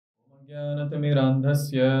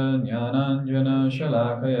ज्ञानतिमिरान्धस्य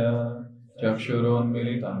ज्ञानाञ्जनशलाकया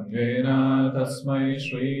चक्षुरोन्मिलितं येन तस्मै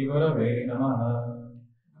श्रीगुरवे नमः।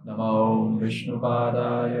 नमो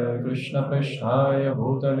विष्णुपादाय कृष्णपृष्ठाय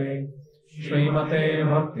भूतले श्रीमते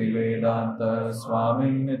भक्तिवेदान्त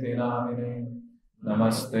स्वामिनिति नामिने।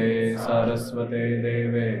 नमस्ते सारस्वते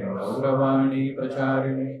देवे गौरवाणी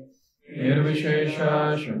प्रचारिणे निर्विशेष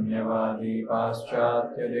शून्यवादी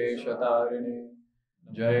पाश्चात्य देशतारिणे।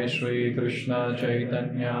 जय श्री कृष्ण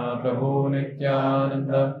चैतन्य प्रभु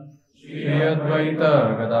नित्यानंद श्री अद्वैत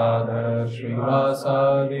गदाधर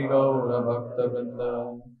श्रीवासादि गौर भक्त वृंद।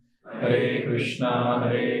 हरे कृष्णा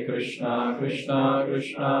कृष्णा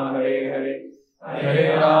कृष्णा हरे हरे, हरे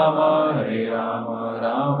Ram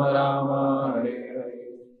Ram Ram Hare Hare.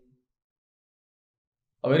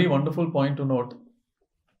 A very wonderful point to note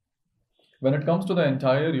when it comes to the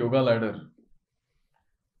entire yoga ladder,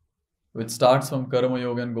 which starts from Karma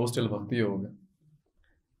Yoga and goes till Bhakti Yoga.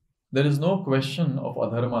 There is no question of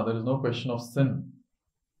adharma, there is no question of sin,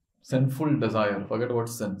 sinful desire. Forget what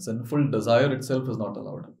sin. Sinful desire itself is not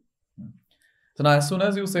allowed. So now as soon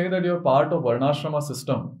as you say that you are part of Varnashrama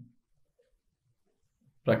system,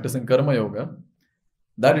 practicing Karma Yoga,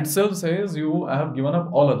 that itself says you have given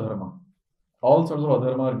up all adharma. All sorts of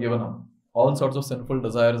adharma are given up. All sorts of sinful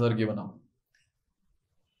desires are given up.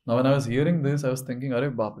 Now when I was hearing this, I was thinking, Arey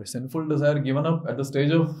baapre, sinful desire given up at the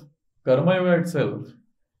stage of Karma Yoga itself.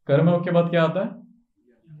 Karma Yoga के बाद क्या आता है?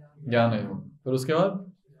 ज्ञान योग. फिर उसके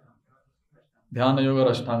बाद ध्यान योग और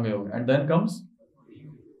अष्टांग योग. And then comes,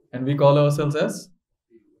 and we call ourselves as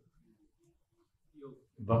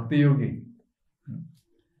Bhakti Yogi.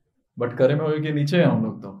 But Karma Yoga के नीचे हैं हम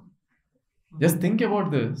लोग तो. Just think about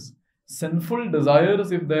this. Sinful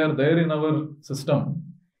desires, if they are there in our system,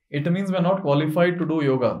 it means we are not qualified to do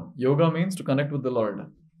yoga. Yoga means to connect with the Lord.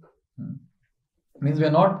 It means we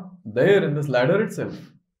are not there in this ladder itself.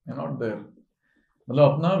 We are not there. We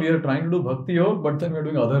are trying to do bhakti yoga, but then we are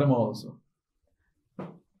doing adharma also.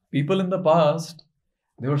 People in the past,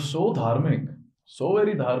 they were so dharmic, so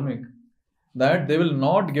very dharmic, that they will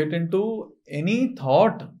not get into any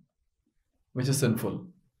thought which is sinful.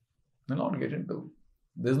 They will not get into.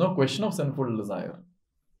 There is no question of sinful desire.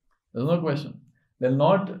 There is no question. They'll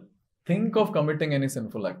not think of committing any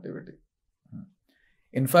sinful activity.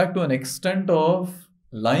 In fact, to an extent of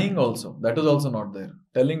lying also, that is also not there.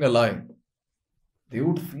 Telling a lie. They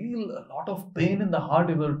would feel a lot of pain in the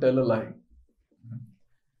heart if they would tell a lie.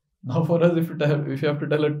 Now for us, if you have to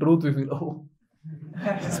tell a truth, we feel, oh,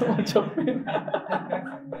 so much of pain.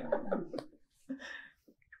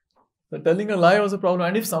 So telling a lie was a problem.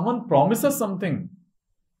 And if someone promises something,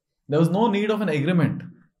 there was no need of an agreement.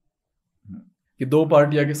 कि दो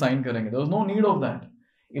party आके sign करेंगे. There was no need of that.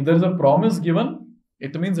 If there is a promise given,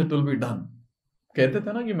 it means it will be done. कहते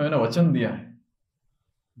थे ना कि मैंने वचन दिया है,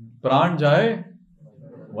 प्राण जाए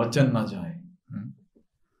वचन ना जाए.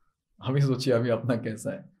 अभी सोचिए अभी अपना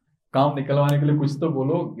कैसा है. काम निकलवाने के लिए कुछ तो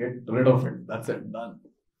बोलो, get rid of it. That's it, done.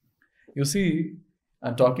 You see,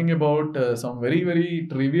 I'm talking about some very, very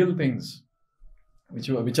trivial things, which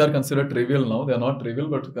are considered trivial now. They are not trivial,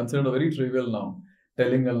 but considered very trivial now.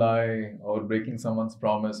 Telling a lie or breaking someone's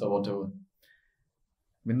promise or whatever.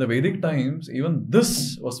 In the Vedic times, even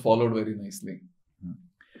this was followed very nicely.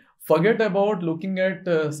 Forget about looking at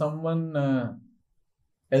someone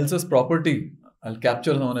else's property. I'll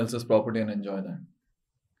capture someone else's property and enjoy that.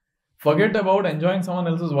 Forget about enjoying someone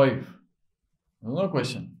else's wife. No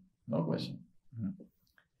question. No question.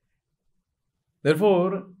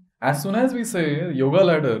 Therefore, as soon as we say yoga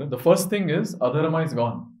ladder, the first thing is adharma is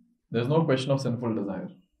gone. There is no question of sinful desire.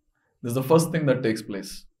 This is the first thing that takes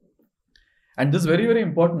place. And this is very, very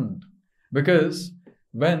important, because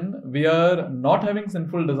when we are not having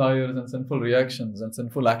sinful desires and sinful reactions and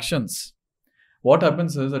sinful actions, what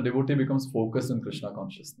happens is a devotee becomes focused in Krishna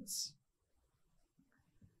consciousness.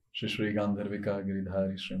 Shri Shri Gandharvika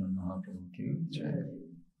Giridhari Sriman Mahaprabhu ki Jai.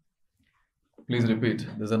 Please repeat.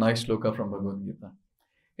 There's a nice shloka from Bhagavad-gita.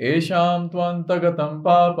 Esham tvantagatam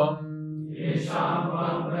papam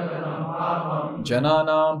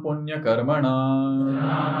Jananam punya karmana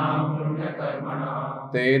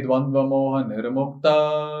te dvandva moha nirmukta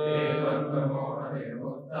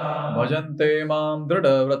bhajante mam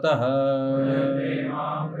drida vrataha.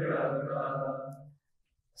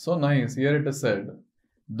 So nice. Here it is said,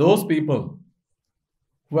 those people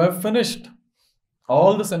who have finished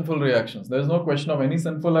all the sinful reactions, there is no question of any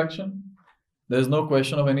sinful action, there is no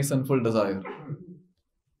question of any sinful desire.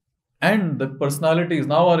 And the personalities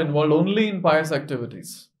now are involved only in pious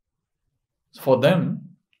activities. For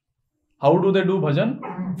them, how do they do bhajan?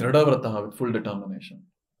 Dhrida vrataha, with full determination.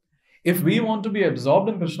 If we want to be absorbed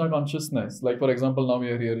in Krishna consciousness, like for example, now we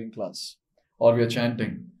are here in class, or we are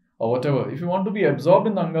chanting, or whatever, if you want to be absorbed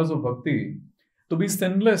in the angas of bhakti, to be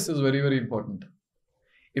sinless is very, very important.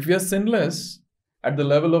 If you are sinless at the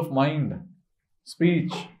level of mind,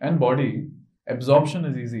 speech, and body, absorption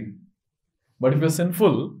is easy. But if you are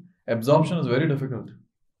sinful, absorption is very difficult.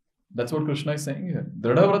 That's what Krishna is saying here.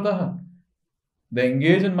 Dridhavrataha. They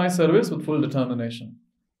engage in my service with full determination.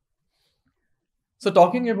 So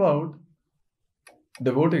talking about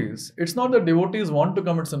devotees, it's not that devotees want to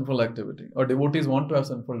commit sinful activity or devotees want to have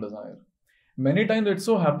sinful desire. Many times it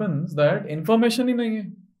so happens that information hi nahi hai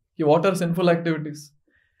ki what are sinful activities.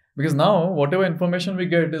 Because now whatever information we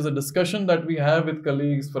get is a discussion that we have with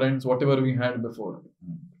colleagues, friends, whatever we had before.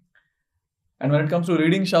 And when it comes to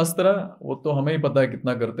reading Shastra, वो तो हमें ही पता है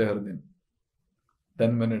कितना करते हैं हर दिन.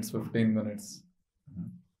 10 minutes, 15 minutes.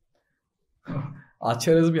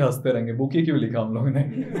 आचार्य भी हंसते रहेंगे, बुक ही क्यों लिखा हम लोग ने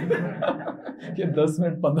कि 10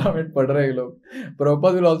 मिनट 15 मिनट पढ़ रहे हैं लोग.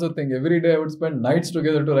 Prabhupada will also think every day I would spend nights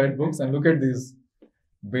together to write books, and look at these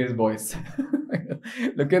base boys.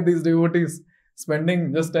 Look at these devotees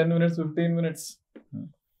spending just 10 minutes, 15 minutes.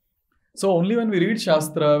 So only when we read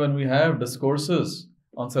Shastra, when we have discourses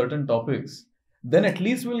on certain topics, then at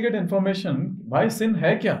least we'll get information. Why sin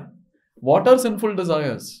hai kya? What are sinful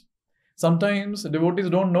desires? Sometimes devotees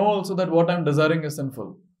don't know also that what I'm desiring is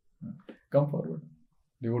sinful. Come forward.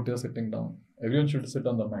 Devotees are sitting down. Everyone should sit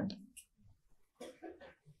on the mat.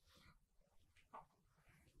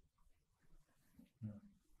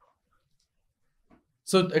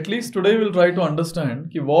 So at least today we'll try to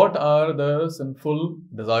understand what are the sinful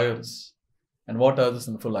desires and what are the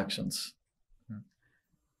sinful actions.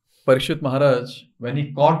 Parikshit Maharaj, when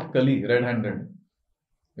he caught Kali red-handed,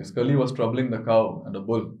 because Kali was troubling the cow and the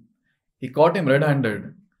bull, he caught him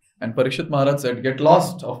red-handed, and Parikshit Maharaj said, "Get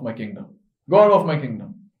lost of my kingdom. Go out of my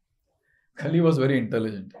kingdom." Kali was very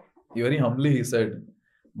intelligent. Very humbly he said,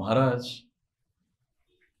 "Maharaj,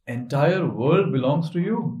 entire world belongs to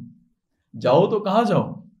you. Jao to kahan jao?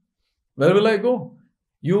 Where will I go?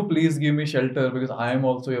 You please give me shelter because I am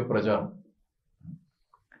also your praja."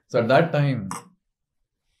 So at that time,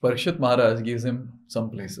 Parikshit Maharaj gives him some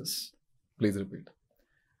places. Please repeat.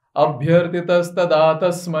 Abhyartitastada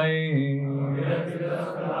tasmai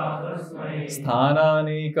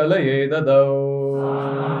sthanani kalaye dadau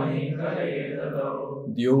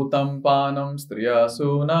dyutam panam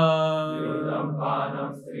striyasuna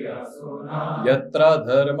yatra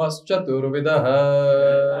dharmas chaturvidah.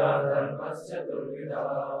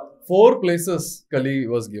 4 places Kali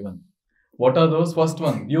was given. What are those? First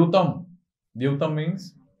one, dyutam. Dyutam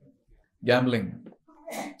means gambling.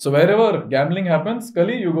 So wherever gambling happens,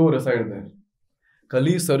 Kali, you go reside there.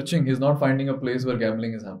 Kali is searching, he is not finding a place where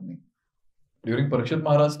gambling is happening. During Parikshit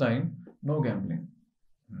Maharaj's time, no gambling.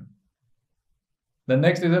 The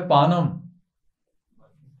next is a panam,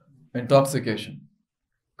 intoxication.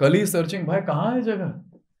 Kali is searching, bhai, kahan hai jagah?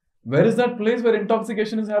 Where is that place where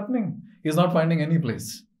intoxication is happening? He is not finding any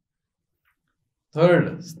place.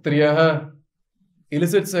 Third, striyaha,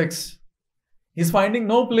 illicit sex. He is finding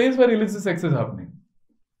no place where illicit sex is happening.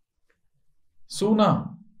 Suna,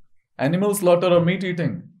 animal slaughter or meat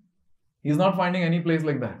eating. He is not finding any place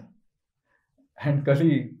like that. And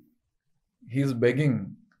Kali, he is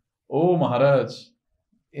begging, "Oh Maharaj,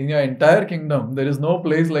 in your entire kingdom, there is no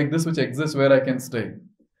place like this which exists where I can stay.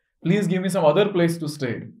 Please give me some other place to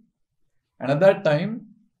stay." And at that time,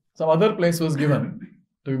 some other place was given.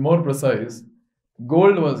 To be more precise,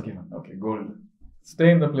 gold was given. Okay, gold. Stay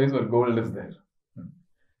in the place where gold is there.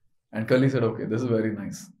 And Kali said, "Okay, this is very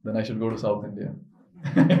nice. Then I should go to South India."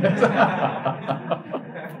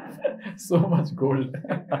 So much gold.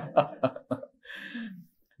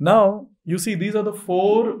 Now, you see, these are the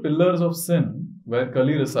 4 pillars of sin where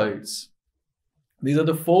Kali resides. These are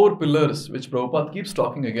the 4 pillars which Prabhupada keeps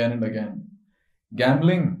talking again and again.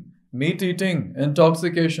 Gambling, meat eating,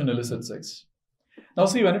 intoxication, illicit sex. Now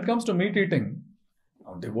see, when it comes to meat eating,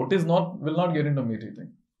 devotees will not get into meat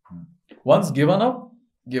eating. Once given up,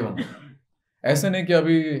 given up. ऐसे नहीं कि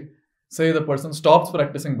अभी, say the person stops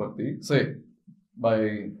practicing bhakti, say by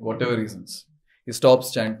whatever reasons, he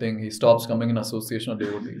stops chanting, he stops coming in association of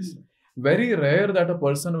devotees. Very rare that a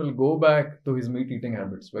person will go back to his meat eating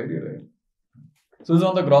habits. Very rare. So this is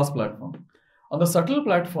on the gross platform. On the subtle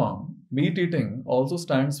platform, meat eating also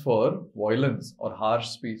stands for violence or harsh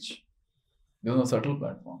speech. This is on the subtle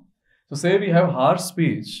platform. So say we have harsh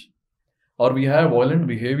speech or we have violent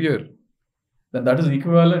behavior, then that is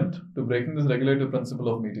equivalent to breaking this regulative principle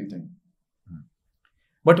of meat eating.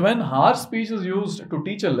 But when harsh speech is used to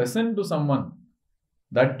teach a lesson to someone,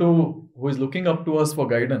 that too who is looking up to us for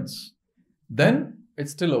guidance, then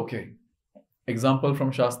it's still okay. Example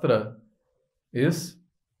from Shastra is,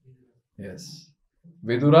 yes,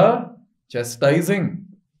 Vidura chastising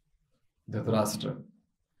Dhritarashtra.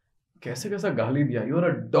 कैसे कैसा गाली दिया? You are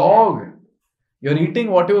a dog. You are eating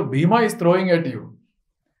whatever Bhima is throwing at you.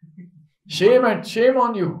 Shame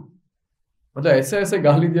on you. मतलब ऐसे ऐसे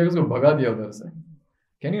गाली दिया कि उसको भगा दिया उधर से.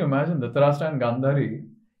 Can you imagine Dhritarashtra and Gandhari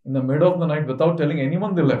in the middle of the night without telling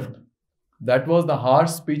anyone they left? That was the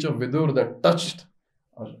harsh speech of Vidur that touched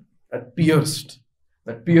or that pierced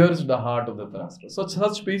the heart of Dhritarashtra.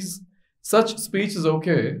 Such speech is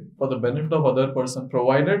okay for the benefit of other person,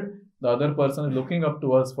 provided the other person is looking up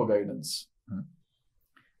to us for guidance.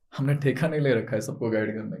 हमने ठेका नहीं ले रखा है सबको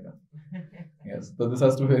guide करने का. Yes, so this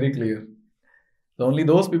has to be very clear. So only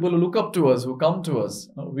those people who look up to us, who come to us,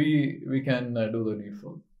 we can do the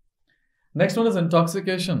needful. Next one is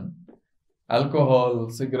intoxication. Alcohol,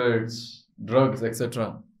 cigarettes, drugs,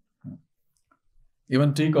 etc.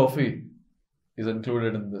 Even tea, coffee is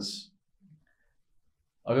included in this.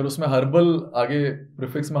 अगर उसमें herbal आगे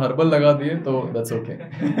prefix में herbal लगा दिए तो that's okay.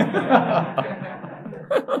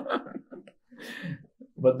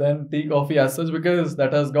 But then tea, coffee as such, because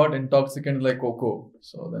that has got intoxicants like cocoa,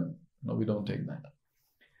 so then no, we don't take that.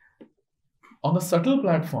 On the subtle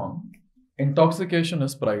platform, intoxication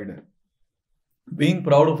is pride. Being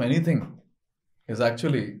proud of anything is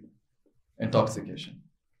actually intoxication.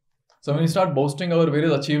 So when we start boasting our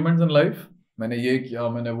various achievements in life, मैंने ये किया,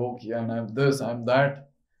 मैंने वो किया, and I'm this, I'm that.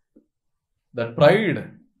 That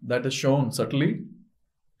pride that is shown subtly,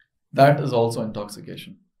 that is also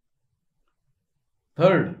intoxication.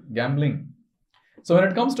 Third, gambling. So when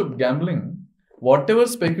it comes to gambling, whatever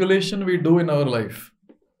speculation we do in our life,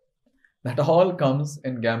 that all comes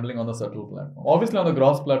in gambling on the subtle platform. Obviously on the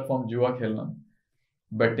gross platform, juwa khelna,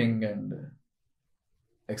 betting and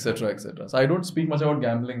etc. etc. So I don't speak much about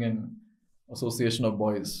gambling in association of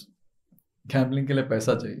boys. Gambling के लिए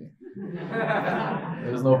पैसा चाहिए.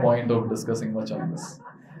 There is no point of discussing much on this.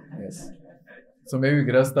 Yes. So maybe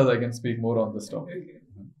Grihasthas I can speak more on this topic.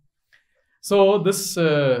 So this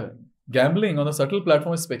gambling on the subtle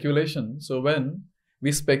platform is speculation. So when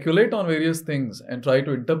we speculate on various things and try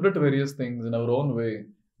to interpret various things in our own way,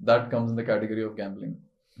 that comes in the category of gambling.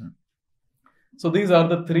 So these are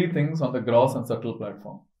the three things on the gross and subtle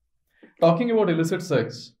platform. Talking about illicit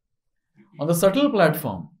sex, on the subtle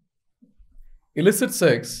platform, illicit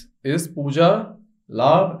sex is puja,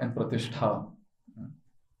 labh and pratishtha.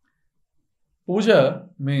 Puja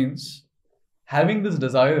means having this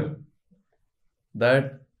desire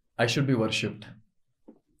that I should be worshipped.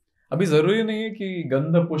 अभी जरूरी नहीं है कि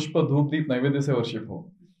गंध पुष्प धूप दीप नैवेद्य से worship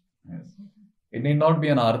हो. It need not be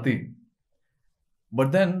an Aarti.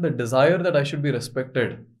 But then the desire that I should be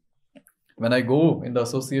respected. When I go in the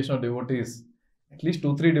association of devotees, at least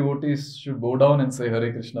 2-3 devotees should bow down and say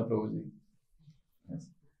Hare Krishna Prabhuji. Yes.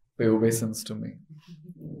 Pay obeisance to me.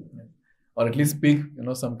 Or at least speak,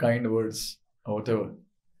 some kind words or whatever.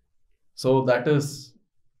 So that is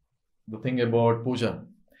the thing about puja.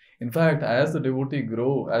 In fact, as the devotees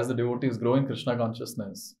grow in Krishna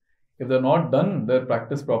consciousness, if they're not done their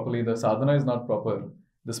practice properly, the sadhana is not proper,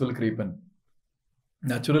 this will creep in.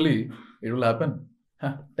 Naturally, it will happen.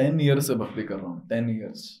 10 years से भक्ति कर रहा हूँ, 10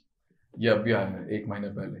 years. ये अभी आया है, 1 महीने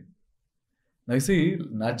पहले. Now you see,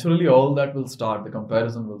 naturally all that will start, the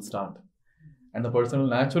comparison will start. And the person will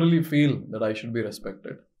naturally feel that I should be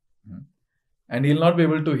respected. And he'll not be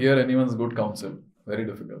able to hear anyone's good counsel. Very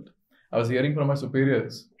difficult. I was hearing from my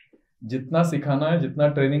superiors, जितना सिखाना है,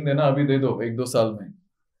 जितना training देना अभी दे दो, 1-2 साल में.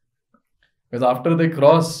 Because after they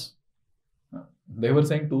cross, they were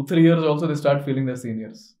saying 2-3 years also they start feeling they're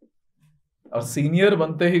seniors. और senior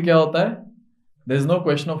बनते ही क्या होता है? There is no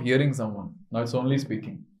question of hearing someone. Now it's only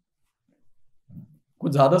speaking.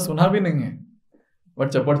 कुछ ज़्यादा सुना भी नहीं है, but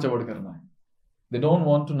चपड़ करना है. They don't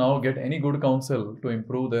want to now get any good counsel to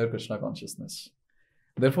improve their Krishna consciousness.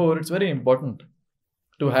 Therefore, it's very important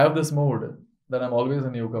to have this mood that I'm always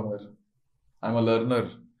a newcomer. I'm a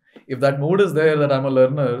learner. If that mood is there that I'm a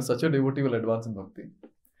learner, such a devotee will advance in bhakti.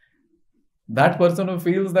 That person who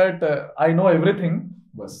feels that I know everything,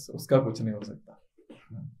 bas, uska kuch nahi ho sakta.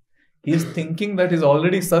 He is thinking that he's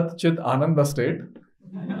already Sat Chit Ananda state.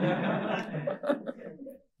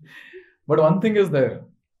 But one thing is there.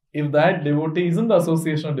 If that devotee is in the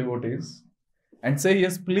association of devotees and say he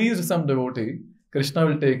has pleased some devotee, Krishna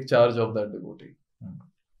will take charge of that devotee.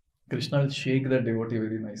 Krishna will shake that devotee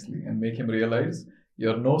very nicely and make him realize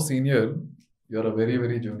you're no senior, you're a very,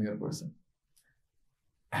 very junior person.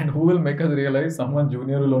 And who will make us realize? Someone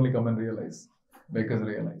junior will only come and make us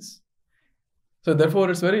realize. So therefore,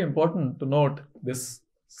 it's very important to note this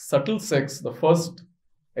subtle sex, the first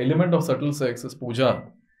element of subtle sex is puja.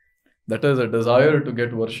 That is a desire to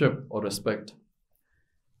get worship or respect.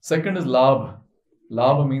 Second is labh.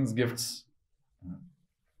 Labh means gifts.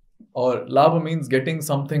 Or labh means getting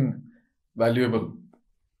something valuable.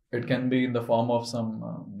 It can be in the form of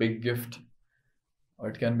some big gift, or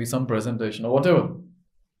it can be some presentation, or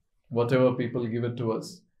whatever people give it to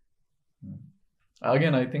us.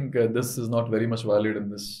 Again, I think this is not very much valid in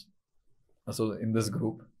this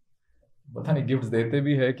group. पता नहीं gifts देते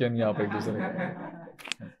भी है क्या नहीं आप एक दूसरे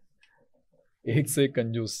को, एक से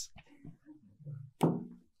कंजूस.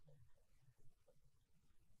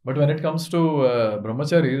 But when it comes to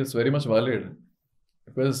brahmachari, it's very much valid,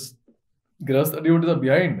 because grihastha devotees are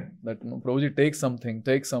behind that. Prabhuji, take something.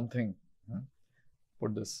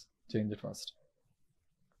 Put this, change it fast.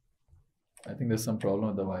 I think there's some problem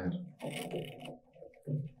with the wire.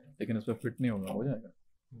 लेकिन इस पे fit नहीं होगा, हो जाएगा.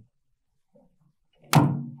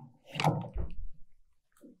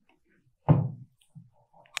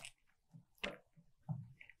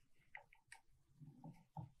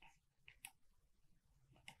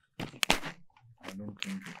 I don't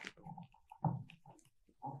think it.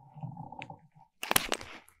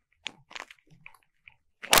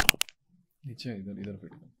 नीचे इधर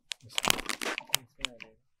fit.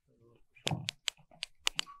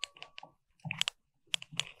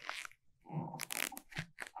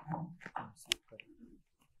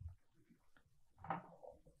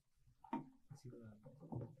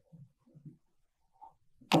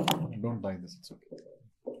 Don't buy this, it's okay.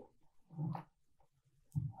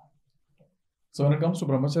 So when it comes to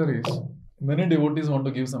brahmacharis, many devotees want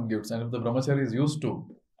to give some gifts, and if the brahmachari is used to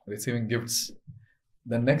receiving gifts,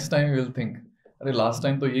 then next time you will think, अरे last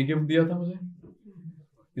time तो ये gift दिया था मुझे,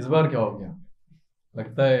 इस बार क्या हो गया?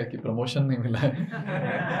 लगता है कि promotion नहीं मिला है,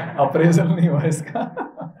 appraisal नहीं हुआ इसका.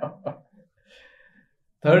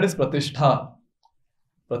 Third is pratishtha.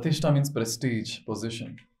 Pratishtha means prestige,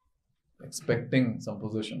 position. Expecting some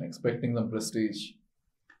position, expecting some prestige,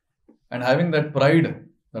 and having that pride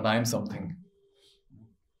that I am something.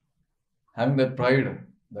 Having that pride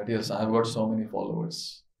that yes, I have got so many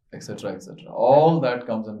followers, etc., etc. All that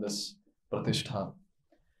comes in this pratishtha.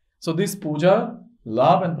 So this puja,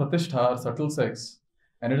 labh and pratishtha are subtle sex,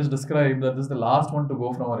 and it is described that this is the last one to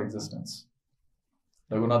go from our existence.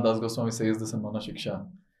 Raghunath Das Goswami says this in Mana Shiksha,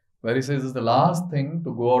 where he says this is the last thing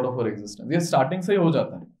to go out of our existence. Yes, starting se hi ho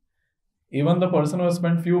jata hai. Even the person who has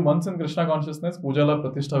spent few months in Krishna consciousness, puja labh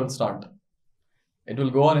pratishtha will start. It will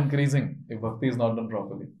go on increasing if bhakti is not done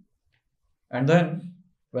properly. And then,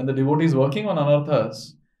 when the devotee is working on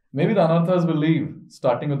anarthas, maybe the anarthas will leave,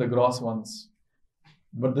 starting with the gross ones.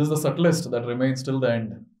 But this is the subtlest that remains till the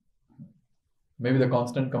end. Maybe the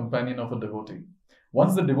constant companion of a devotee.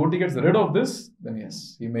 Once the devotee gets rid of this, then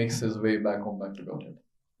yes, he makes his way back home, back to Godhead.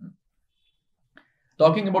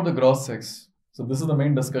 Talking about the gross sex. So this is the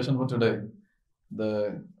main discussion for today.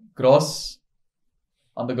 On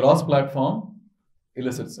the gross platform,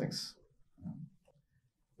 illicit sex.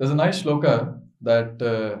 There's a nice shloka that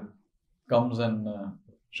comes in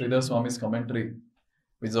Sridhar Swami's commentary,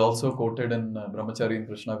 which is also quoted in Brahmachari in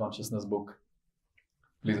Krishna Consciousness book.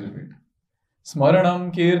 Please repeat.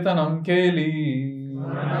 Smaranam kirtanam keli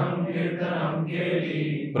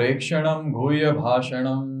prekshanam guhya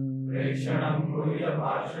bhashanam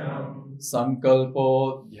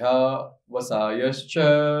sankalpo vasayascha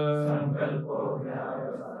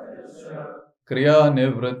kriya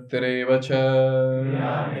nivrittirevacha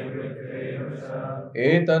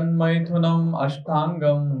etanmaithunam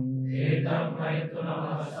ashtangam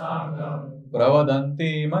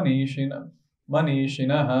pravadanti manishinah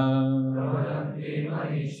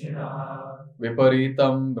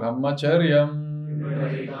viparitam brahmacharyam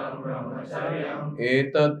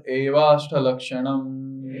etad evashtalakshanam.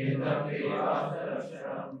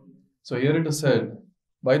 So here it is said,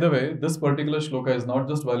 by the way, this particular shloka is not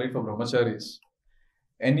just valid for brahmacharis.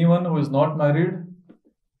 Anyone who is not married,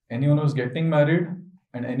 anyone who is getting married,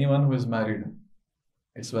 and anyone who is married.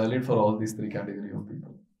 It's valid for all these three categories of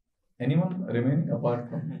people. Anyone remaining apart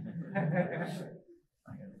from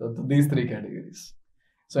so these three categories.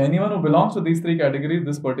 So anyone who belongs to these three categories,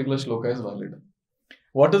 this particular shloka is valid.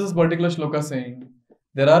 What is this particular shloka saying?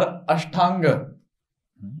 There are ashtanga.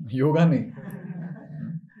 Yoga nahi.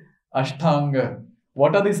 Ashtanga.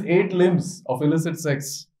 What are these 8 limbs of illicit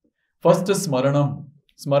sex? First is smaranam.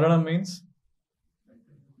 Smaranam means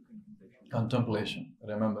contemplation,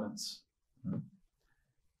 remembrance.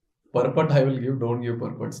 Purport I will give, don't give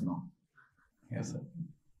purports now. Yes, sir.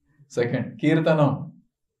 Second, kirtanam.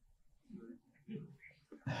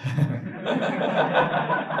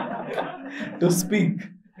 To speak.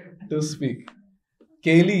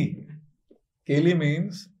 Keli. Keli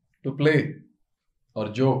means to play or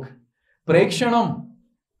joke. Prekshanam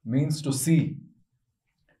means to see.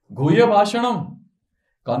 Guhya bhashanam,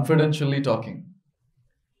 confidentially talking.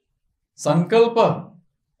 Sankalpa,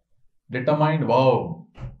 determined vow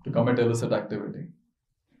to commit illicit activity.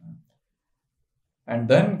 And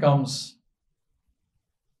then comes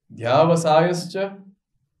Dhyavasayascha,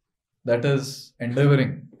 that is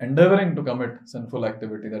endeavoring to commit sinful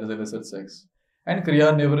activity, that is illicit sex. And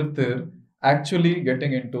Kriya Nivrittir, actually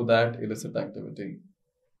getting into that illicit activity.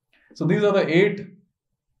 So these are the 8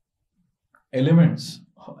 elements,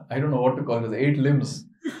 I don't know what to call it, 8 limbs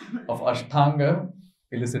of Ashtanga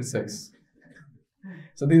illicit sex.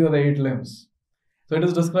 So these are the 8 limbs. So it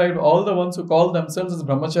is described all the ones who call themselves as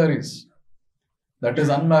brahmacharis, that is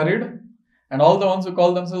unmarried, and all the ones who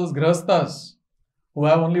call themselves grihasthas, who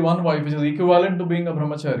have only one wife, which is equivalent to being a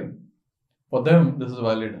brahmachari. For them, this is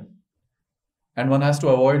valid. And one has to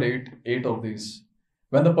avoid 8 of these.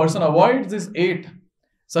 When the person avoids these 8,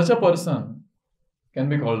 such a person can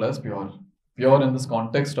be called as pure. Pure in this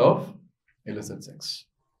context of illicit sex.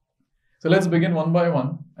 So let's begin one by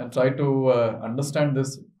one and try to understand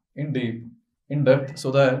this in depth,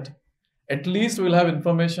 so that at least we'll have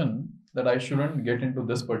information that I shouldn't get into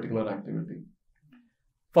this particular activity.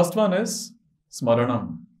 First one is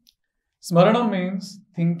smaranam. Smaranam means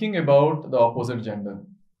thinking about the opposite gender.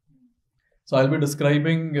 So I'll be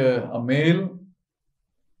describing a male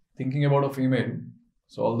thinking about a female.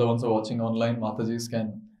 So all the ones who are watching online, Matajis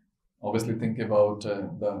can obviously think about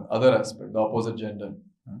the other aspect, the opposite gender.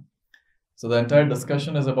 So the entire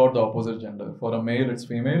discussion is about the opposite gender. For a male, it's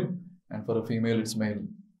female, and for a female, it's male.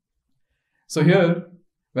 So here,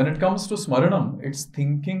 when it comes to smaranam, it's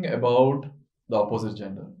thinking about the opposite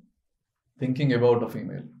gender, thinking about a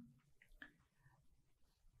female.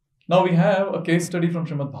 Now we have a case study from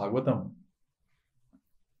Srimad Bhagavatam.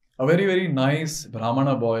 A very, very nice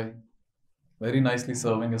Brahmana boy, very nicely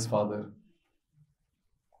serving his father.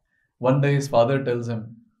 One day his father tells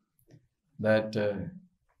him that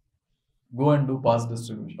go and do past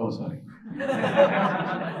distribution. Oh, sorry.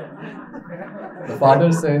 The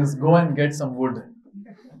father says, go and get some wood.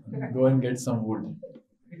 Go and get some wood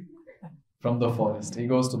from the forest. He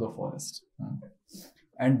goes to the forest.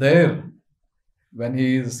 And there, when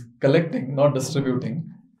he is collecting, not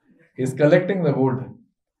distributing, he is collecting the wood.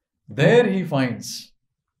 There he finds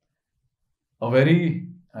a very,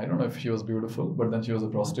 I don't know if she was beautiful, but then she was a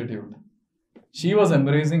prostitute. She was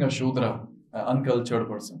embracing a Shudra, an uncultured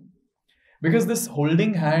person. Because this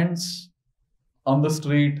holding hands on the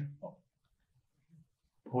street,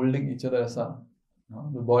 holding each other,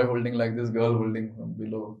 the boy holding like this, girl holding from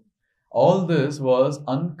below, all this was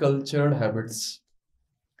uncultured habits.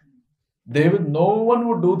 No one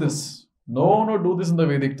would do this. No one would do this in the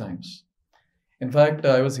Vedic times. In fact,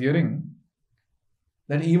 I was hearing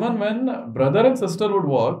that even when brother and sister would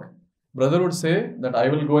walk, brother would say that I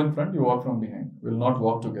will go in front, you walk from behind. We will not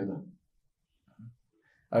walk together.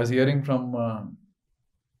 I was hearing from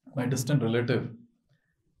my distant relative,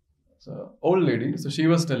 so old lady. So she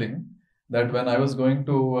was telling that when I was going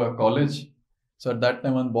to college, so at that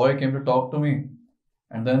time one boy came to talk to me,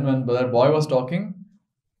 and then when that boy was talking,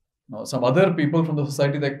 some other people from the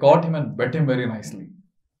society, they caught him and bet him very nicely.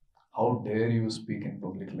 How dare you speak in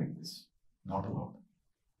public like this? Not allowed.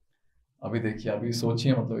 Abhi dekhiye, abhi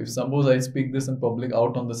sochiye, matlab, if suppose I speak this in public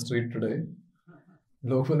out on the street today,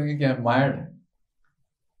 log bolenge ki I'm mad.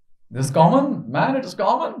 This is common, man, it is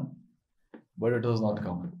common. But it was not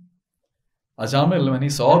common. Ajamil, when he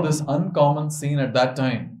saw this uncommon scene at that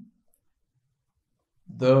time,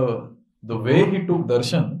 the way he took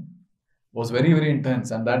darshan was very, very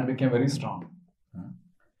intense, and that became very strong.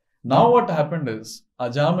 Now what happened is,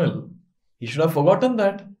 Ajamil, he should have forgotten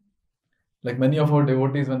that. Like many of our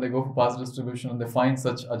devotees, when they go for past distribution and they find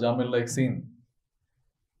such Ajamil-like scene,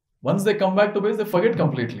 once they come back to base, they forget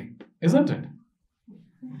completely, isn't it?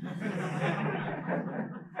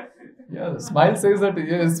 Yeah, the smile says that,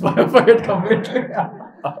 yes, forget completely.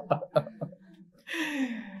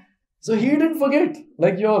 So he didn't forget,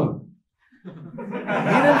 like you all. He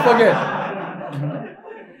didn't forget.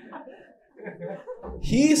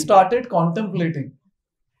 He started contemplating.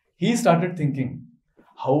 He started thinking,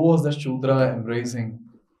 how was that Shudra embracing?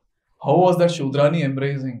 How was that Shudrani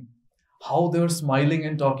embracing? How they were smiling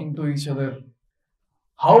and talking to each other?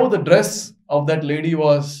 How the dress of that lady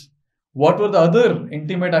was? What were the other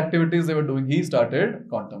intimate activities they were doing? He started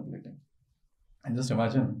contemplating. And just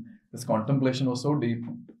imagine, this contemplation was so deep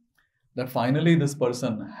that finally this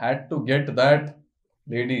person had to get that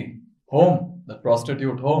lady home, that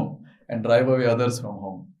prostitute home, and drive away others from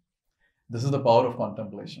home. This is the power of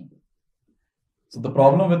contemplation. So the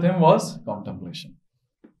problem with him was contemplation.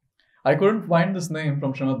 I couldn't find this name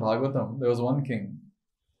from Srimad Bhagavatam. There was one king.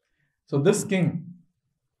 So this king,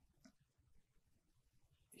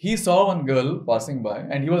 he saw one girl passing by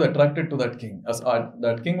and he was attracted to that king.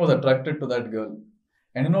 That king was attracted to that girl.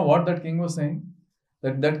 And you know what that king was saying?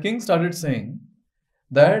 That king started saying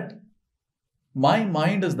that my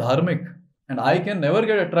mind is dharmic and I can never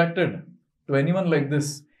get attracted to anyone like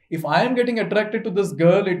this. If I am getting attracted to this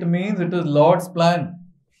girl, it means it is Lord's plan.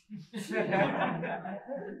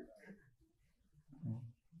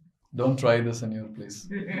 Don't try this in your place.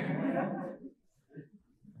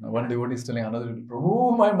 One devotee is telling another,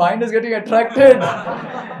 Prabhu, my mind is getting attracted.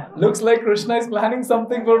 Looks like Krishna is planning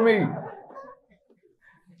something for me.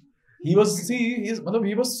 He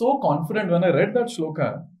was so confident when I read that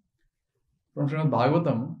shloka from Srimad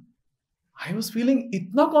Bhagavatam. I was feeling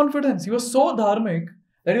itna confidence. He was so dharmic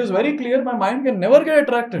that he was very clear my mind can never get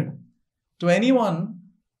attracted to anyone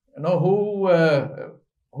who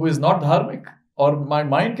is not dharmic, or my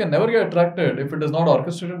mind can never get attracted if it is not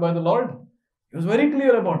orchestrated by the Lord. He was very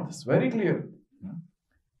clear about this, very clear.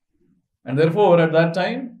 And therefore, at that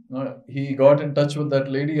time, he got in touch with that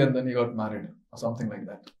lady and then he got married or something like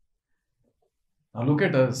that. Now look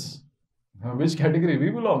at us, which category we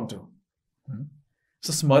belong to.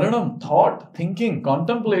 So smaranam, thought, thinking,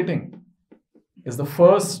 contemplating is the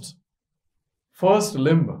first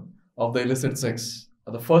limb of the illicit sex,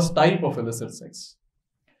 or the first type of illicit sex.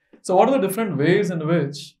 So what are the different ways in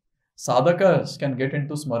which sadhakas can get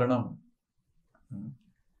into smaranam?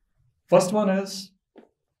 First one is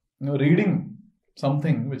reading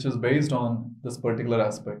something which is based on this particular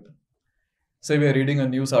aspect. Say we are reading a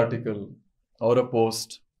news article or a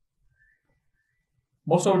post.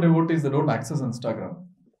 Most of our devotees, they don't access Instagram.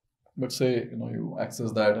 But say, you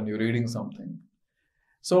access that and you're reading something.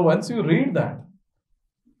 So once you read that,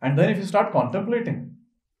 and then if you start contemplating,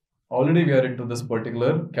 already we are into this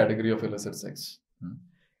particular category of illicit sex.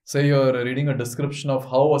 Say you're reading a description of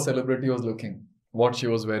how a celebrity was looking, what she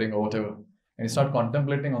was wearing or whatever, and you start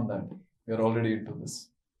contemplating on that, we are already into this.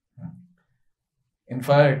 In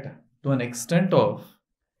fact, to an extent of,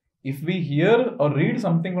 if we hear or read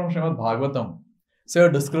something from Srimad Bhagavatam, say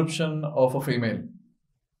a description of a female,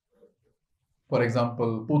 for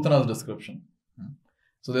example, Putana's description.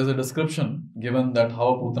 So there's a description given that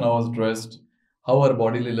how Putana was dressed, how her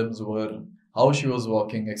bodily limbs were, how she was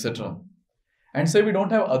walking, etc. And say we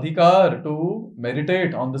don't have adhikar to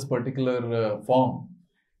meditate on this particular form.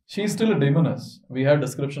 She is still a demoness. We have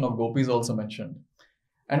description of gopis also mentioned.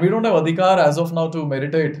 And we don't have adhikar as of now to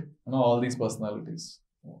meditate on all these personalities.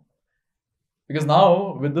 Because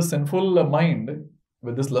now with this sinful mind,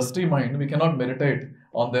 with this lusty mind, we cannot meditate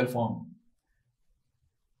on their form.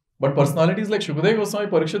 But personalities like Shukadeva Goswami,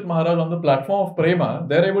 Parikshit Maharaj on the platform of Prema,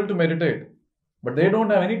 they are able to meditate. But they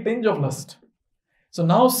don't have any tinge of lust. So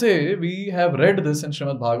now say we have read this in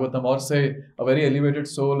Srimad Bhagavatam, or say a very elevated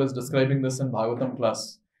soul is describing this in Bhagavatam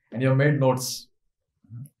class and you have made notes.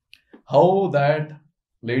 How that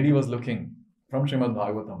lady was looking from Srimad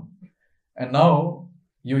Bhagavatam. And now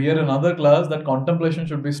you hear in another class that contemplation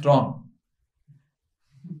should be strong.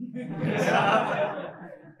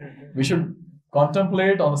 We should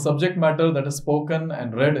contemplate on the subject matter that is spoken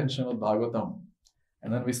and read in Srimad Bhagavatam.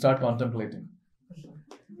 And then we start contemplating.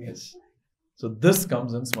 Yes. So this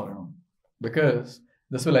comes in smaranam. Because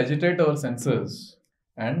this will agitate our senses.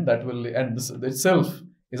 And this itself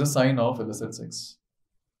is a sign of illicit sex.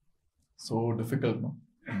 So difficult, no?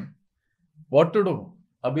 What to do?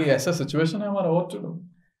 Abhi aisa situation hai hamara, what to do?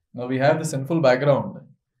 Now we have the sinful background.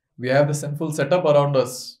 We have the sinful setup around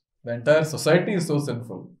us. The entire society is so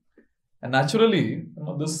sinful. And naturally,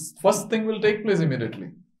 this first thing will take place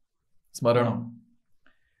immediately. Smaranam.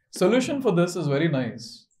 Solution for this is very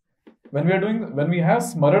nice. When we have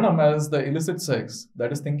smaranam as the illicit sex,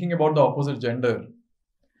 that is thinking about the opposite gender,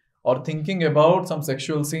 or thinking about some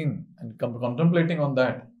sexual scene and contemplating on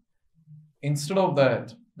that, instead of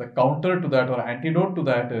that, the counter to that or antidote to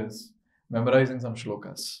that is memorizing some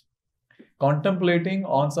shlokas. Contemplating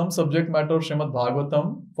on some subject matter of Srimad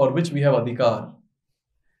Bhagavatam for which we have adhikar.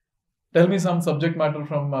 Tell me some subject matter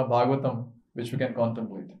from Bhagavatam which we can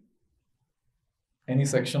contemplate. Any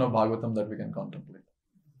section of Bhagavatam that we can contemplate.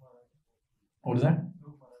 What is that?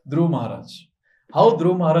 Dhruv Maharaj. How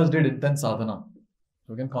Dhruv Maharaj did intense sadhana.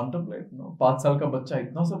 We can contemplate. 5 saal ka bachcha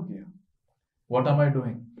itna sab kiya. What am I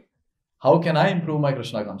doing? How can I improve my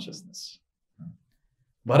Krishna consciousness?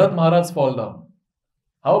 Bharat Maharaj's fall down.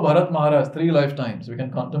 How Bharat Maharaj, 3 lifetimes. We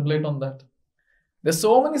can contemplate on that. There's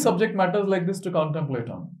so many subject matters like this to contemplate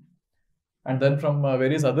on. And then from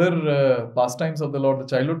various other pastimes of the Lord, the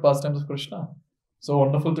childhood pastimes of Krishna. So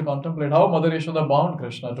wonderful to contemplate how Mother Yashoda bound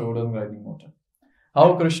Krishna to a wooden riding motor.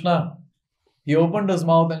 How Krishna, he opened his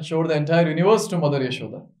mouth and showed the entire universe to Mother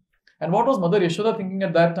Yashoda. And what was Mother Yashoda thinking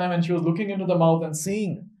at that time when she was looking into the mouth and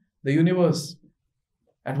seeing the universe?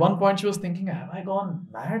 At one point she was thinking, have I gone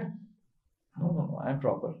mad? No, I am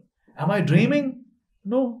proper. Am I dreaming?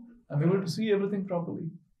 No, I'm able to see everything properly.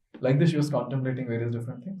 Like this, she was contemplating various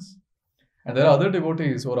different things. And there are other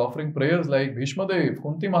devotees who are offering prayers like Bhishma Dev,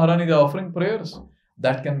 Kunti Maharani, they are offering prayers.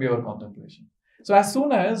 That can be our contemplation. So as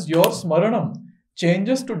soon as your smaranam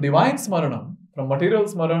changes to divine smaranam, from material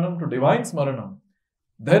smaranam to divine smaranam,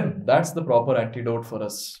 then that's the proper antidote for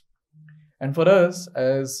us. And for us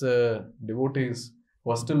as devotees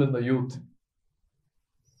who are still in the youth,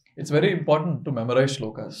 it's very important to memorize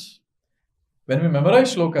shlokas. When we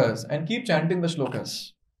memorize shlokas and keep chanting the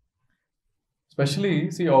shlokas, especially,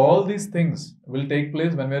 see, all these things will take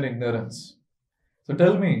place when we are in ignorance. So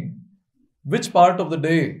tell me, which part of the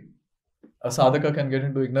day a sadhaka can get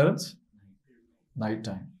into ignorance? Night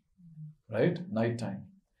time. Right? Night time.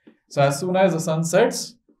 So as soon as the sun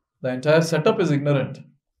sets, the entire setup is ignorant.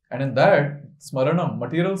 And in that, smaranam,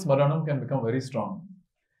 material smaranam can become very strong.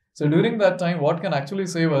 So during that time, what can actually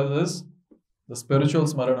save us is the spiritual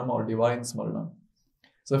smaranam or divine smaranam.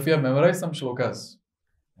 So if we have memorized some shlokas,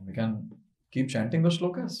 we can keep chanting those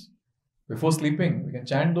shlokas. Before sleeping, we can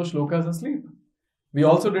chant those shlokas and sleep. We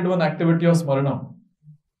also did one activity of smaranam,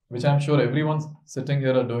 which I'm sure everyone sitting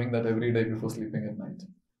here are doing that every day before sleeping at night.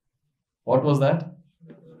 What was that?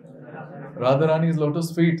 Radharani's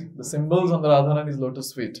lotus feet. The symbols on the Radharani's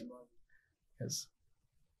lotus feet. Yes.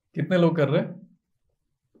 Kitne log kar rahe?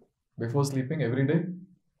 Before sleeping every day?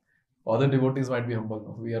 Other devotees might be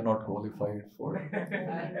humble. We are not qualified for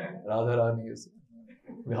Radharani's.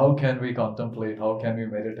 How can we contemplate? How can we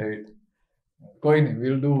meditate? Koi nahi,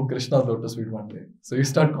 we'll do Krishna's lotus feet one day. So you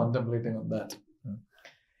start contemplating on that.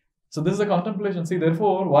 So this is a contemplation. See,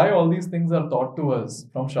 therefore, why all these things are taught to us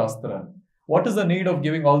from Shastra? What is the need of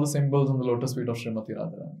giving all the symbols on the lotus feet of Srimati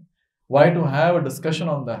Radharani? Why to have a discussion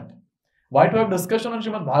on that? Why to have discussion on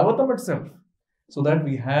Srimad Bhagavatam itself? So that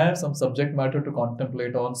we have some subject matter to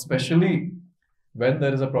contemplate on, especially when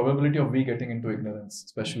there is a probability of we getting into ignorance,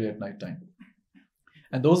 especially at night time.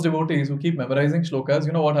 And those devotees who keep memorizing shlokas,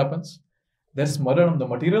 you know what happens? Their smaranam, the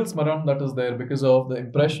material smaranam that is there because of the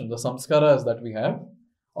impression, the samskaras that we have,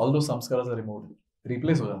 all those samskaras are removed.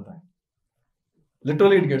 Replaced ho jata hai.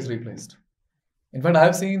 Literally it gets replaced. In fact, I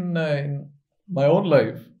have seen in my own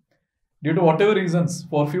life, due to whatever reasons,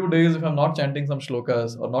 for a few days, if I'm not chanting some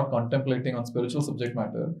shlokas or not contemplating on spiritual subject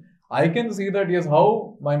matter, I can see that, yes,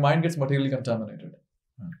 how my mind gets materially contaminated.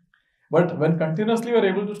 But when continuously we are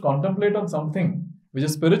able to contemplate on something which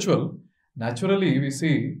is spiritual, naturally we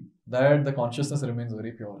see that the consciousness remains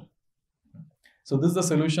very pure. So this is the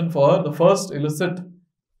solution for the first illicit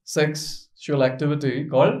sexual activity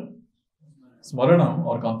called smaranam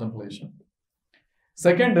or contemplation.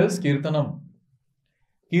 Second is kirtanam.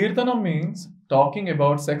 Kirtanam means talking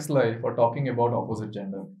about sex life or talking about opposite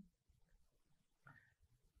gender.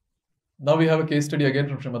 Now we have a case study again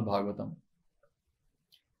from Srimad Bhagavatam.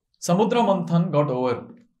 Samudra Manthan got over.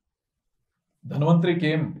 Dhanvantri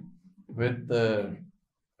came with a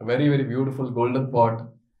very, very beautiful golden pot.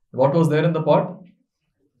 What was there in the pot?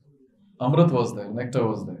 Amrit was there, nectar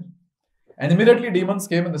was there. And immediately demons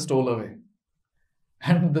came and they stole away.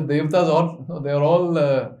 And the Devatas, they are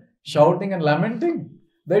all shouting and lamenting.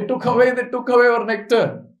 They took away our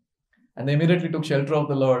nectar. And they immediately took shelter of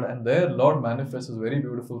the Lord. And there Lord manifests his very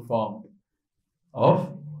beautiful form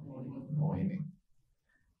of Mohini.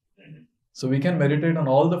 So we can meditate on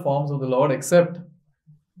all the forms of the Lord except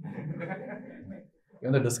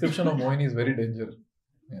even the description of Mohini is very dangerous.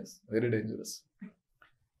 Yes, very dangerous.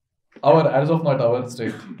 As of not our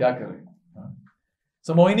state. Kya kare?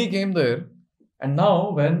 So Mohini came there. And now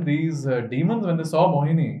when these demons, when they saw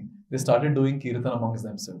Mohini, they started doing kirtan amongst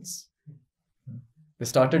themselves. They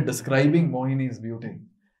started describing Mohini's beauty.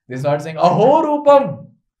 They started saying, Aho Rupam,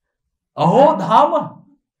 Aho Dhama,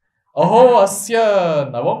 Aho Asya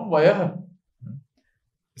Navam Vayah.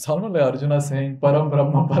 It's almost like Arjuna saying, Param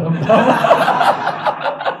Brahma, Param Dhama.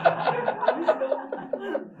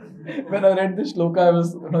 When I read this shloka, I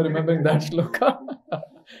was remembering that shloka.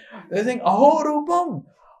 They're saying, Aho Rupam.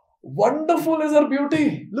 Wonderful is her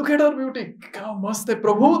beauty. Look at her beauty. Kya mast hai.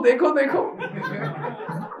 Prabhu, dekho, dekho.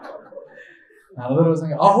 Another was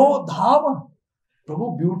saying, Aho Dhama.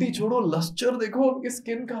 Prabhu, beauty chodo, luster dekho, unki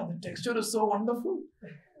skin ka. The texture is so wonderful.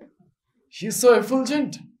 She is so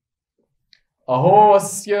effulgent. Aho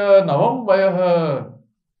Asya Navam Vayah.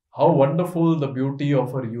 How wonderful the beauty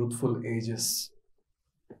of her youthful ages.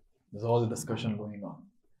 There's all the discussion going on.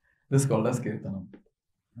 This is called as Kirtanam.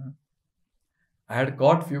 I had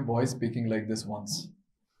caught few boys speaking like this once.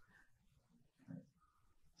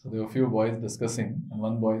 So there were few boys discussing, and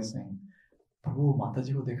one boy is saying, "Prabhu, माता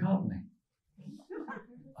जी को देखा आपने?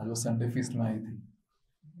 आज वो Sunday feast में आई थी."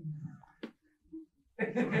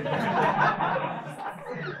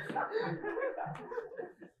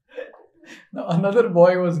 Now another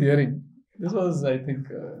boy was hearing. This was, I think,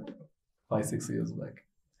 5-6 years back.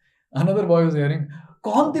 Another boy was hearing,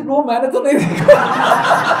 "कौन थी bro? मैंने तो नहीं देखा."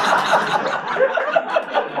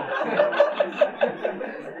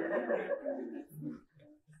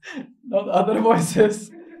 Now the other voice says,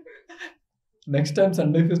 "Next time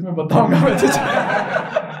Sunday feast में बताऊंगा मैं तुझे."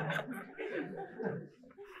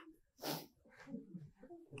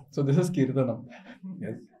 So this is Kirtanam.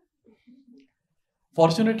 Yes.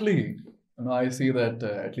 Fortunately, I see that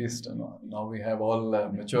at least now we have all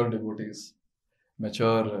mature devotees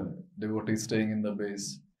staying in the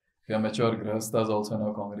base. We have mature grihasthas also in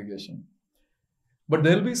our congregation. But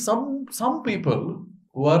there will be some people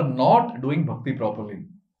who are not doing bhakti properly.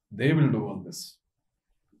 They will do all this.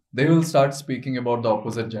 They will start speaking about the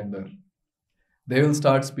opposite gender. They will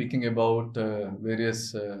start speaking about various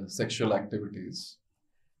sexual activities.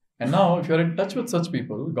 And now, if you are in touch with such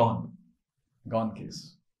people, gone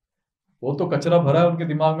case. वो तो कचरा भरा है उनके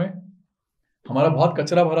दिमाग में. हमारा बहुत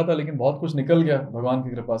कचरा भरा था, लेकिन बहुत कुछ निकल गया भगवान की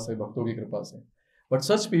कृपा से, भक्तों की कृपा से. But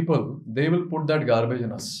such people, they will put that garbage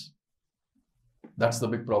in us. That's the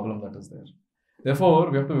big problem that is there.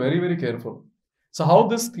 Therefore, we have to be very, very careful. So how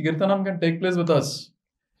this Kirtanam can take place with us?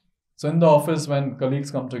 So in the office, when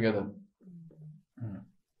colleagues come together,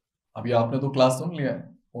 अभी आपने तो class सुन लिया है,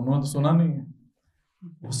 उन्होंने तो सुना नहीं है,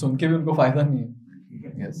 वो सुन के भी उनको फायदा नहीं है.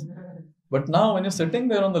 Yes. But now when you're sitting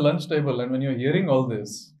there on the lunch table and when you're hearing all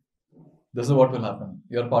this is what will happen.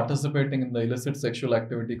 You're participating in the illicit sexual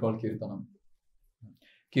activity called Kirtanam.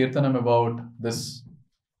 Kirtanam about this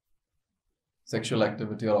sexual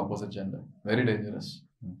activity or opposite gender. Very dangerous.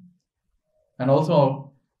 And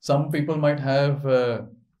also, some people might have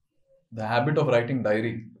the habit of writing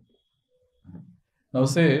diary. Now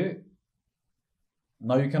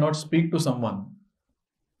you cannot speak to someone.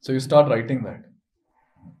 So you start writing that.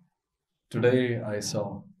 Today I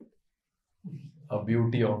saw a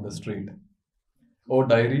beauty on the street. Oh,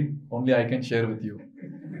 diary, only I can share with you.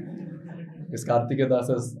 Because Kartikeya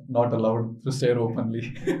is not allowed to share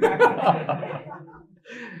openly.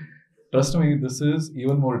 Trust me, this is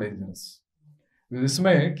even more dangerous.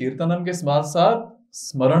 इसमें कीर्तनम के साथ साथ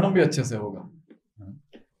स्मरणम भी अच्छे से होगा.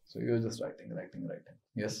 So you're just writing.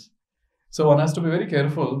 Yes. So one has to be very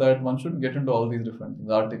careful that one shouldn't get into all these different things,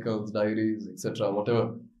 articles, diaries, etc.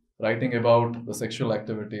 Whatever. Writing about the sexual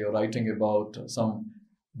activity or writing about some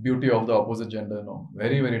beauty of the opposite gender. No.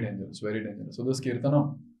 Very, very dangerous. Very dangerous. So this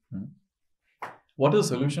Kirtanam. What is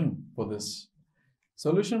the solution for this?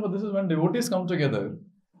 Solution for this is when devotees come together.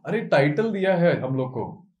 अरे title दिया है हम लोग को.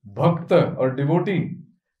 Bhakta or devotee.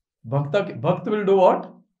 Bhakta will do what?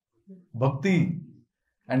 Bhakti.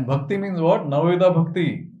 And bhakti means what? Naveda bhakti.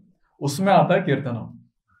 उसमें आता है कीर्तनम.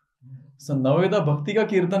 So Naveda bhakti का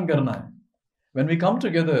कीर्तन करना है. When we come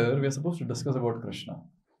together, we are supposed to discuss about Krishna.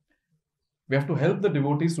 We have to help the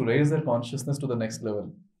devotees to raise their consciousness to the next level.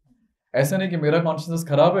 ऐसा नहीं कि मेरा consciousness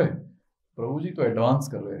खराब है, प्रभु जी तो advance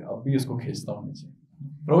कर रहे हैं, अब भी इसको खींचता हूँ नीचे.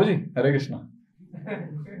 प्रभु जी, हरे Krishna.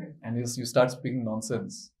 And you start speaking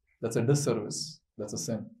nonsense. That's a disservice. That's a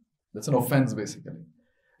sin. That's an offense basically.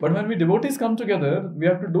 But when we devotees come together, we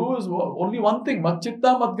have to do is only one thing.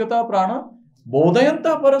 Matchitta madgata prana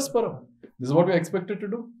bodhayanta parasparam. This is what we are expected to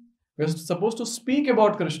do. We are supposed to speak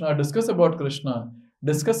about Krishna, discuss about Krishna,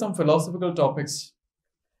 discuss some philosophical topics.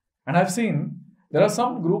 And I've seen there are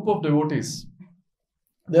some group of devotees.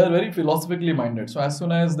 They are very philosophically minded. So as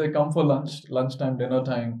soon as they come for lunchtime, dinner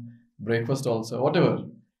time, breakfast also, whatever,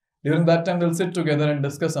 during that time they'll sit together and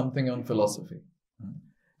discuss something on philosophy.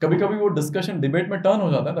 कभी-कभी वो discussion debate में turn हो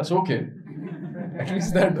जाता है. That's okay. At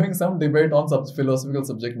least they're doing some debate on philosophical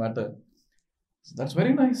subject matter. So that's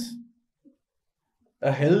very nice.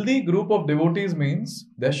 A healthy group of devotees means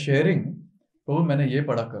they're sharing. Prabhu, मैंने ये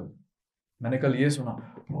पढ़ा कल. मैंने कल ये सुना.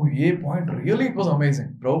 Prabhu, ये point really it was amazing.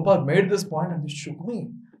 Prabhupada made this point and it shook me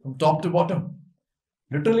from top to bottom.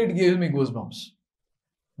 Literally it gave me goosebumps.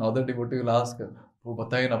 Now the devotee will ask, Prabhu,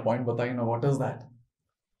 बताइए ना, point बताइए ना, what is that?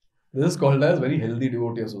 This is called as very healthy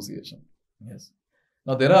devotee association. Yes.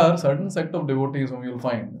 Now there are certain sect of devotees whom you will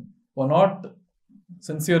find who are not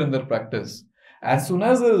sincere in their practice. As soon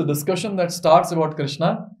as there is a discussion that starts about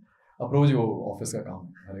Krishna, approach your office का काम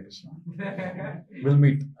है, Hare Krishna. We'll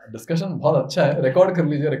meet. Discussion बहुत अच्छा है. Record कर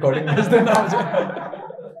लीजिए, recording भेज देना मुझे.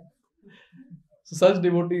 So such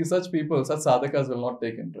devotees, such people, such sadhakas will not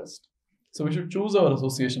take interest. So we should choose our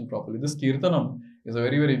association properly. This kirtanam is a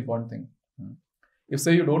very, very important thing. If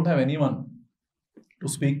say you don't have anyone to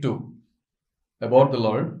speak to about the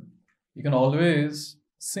Lord, you can always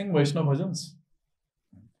sing Vaishnava bhajans.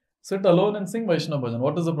 Sit alone and sing Vaishnava bhajan.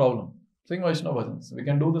 What is the problem? Sing Vaishnava bhajans. We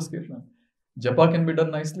can do this kirtan. Japa can be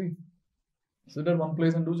done nicely. Sit at one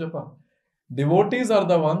place and do japa. Devotees are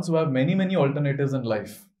the ones who have many, many alternatives in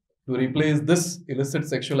life to replace this illicit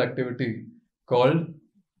sexual activity called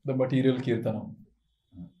the material kirtanam.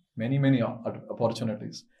 Many, many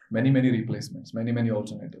opportunities, many, many replacements, many, many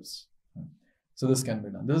alternatives. So this can be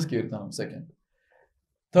done. This is kirtanam, second.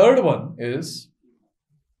 Third one is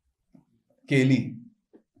Keli.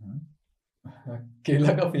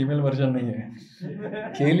 Kela ka female version nahi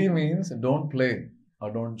hai. Keli means don't play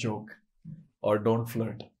or don't joke or don't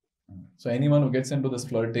flirt. So anyone who gets into this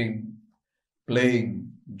flirting, playing,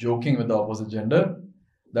 joking with the opposite gender,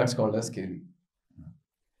 that's called as Keli.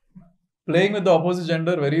 Playing with the opposite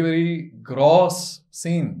gender, very, very gross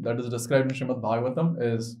scene that is described in Srimad Bhagavatam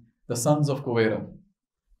is the sons of Kuvera.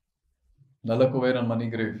 Nala Kuvera and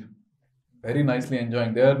Manigrave. Very nicely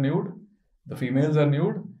enjoying. They are nude, the females are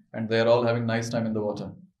nude, and they are all having nice time in the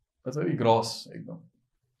water. That's very gross.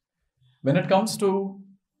 When it comes to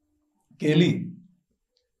Keli,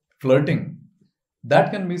 flirting,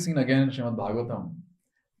 that can be seen again in Srimad Bhagavatam.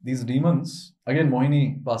 These demons, again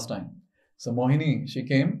Mohini pastime. So Mohini, she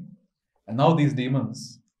came, and now these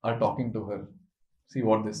demons are talking to her. See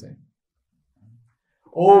what they say.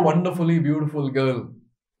 Oh, wonderfully beautiful girl,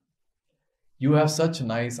 you have such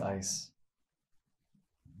nice eyes,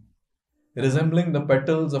 resembling the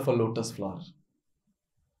petals of a lotus flower.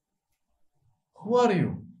 Who are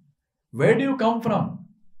you? Where do you come from?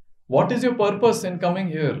 What is your purpose in coming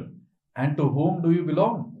here? And to whom do you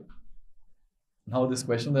belong? Now this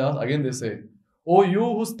question they ask, again they say, oh, you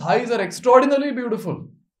whose thighs are extraordinarily beautiful.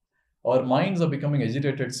 Our minds are becoming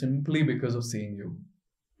agitated simply because of seeing you.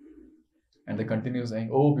 And they continue saying,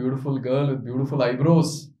 oh, beautiful girl with beautiful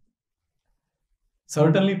eyebrows.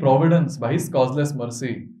 Certainly Providence, by His causeless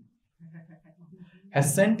mercy,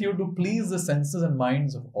 has sent you to please the senses and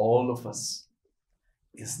minds of all of us.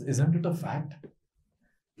 Isn't it a fact?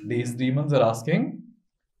 These demons are asking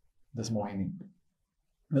this Mohini.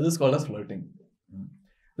 This is called as flirting.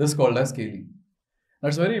 This is called as Keli. Now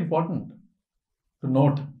it's very important to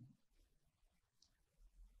note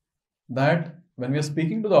that when we are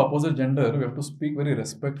speaking to the opposite gender, we have to speak very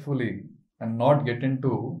respectfully and not get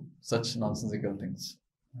into such nonsensical things.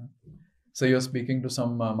 Say you're speaking to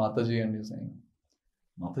some Mataji and you're saying,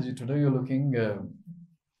 Mataji, today you're looking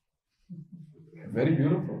very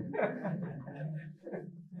beautiful.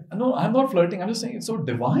 No, I'm not flirting. I'm just saying it's so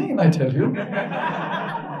divine, I tell you.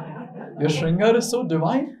 Your Shringar is so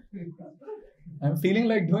divine. I'm feeling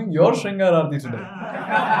like doing your Shringar Aarti today.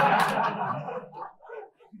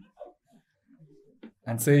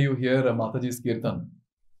 And say you hear Mataji's Kirtan.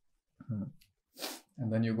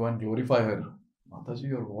 And then you go and glorify her. Mataji,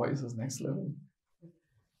 your voice is next level.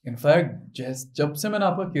 In fact, जब से मैंने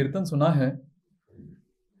आपका कीर्तन सुना है,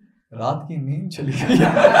 रात की नींद चली गई.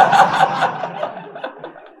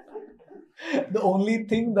 The only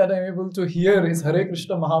thing that I'm able to hear is Hare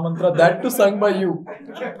Krishna Mahamantra, that too sung by you.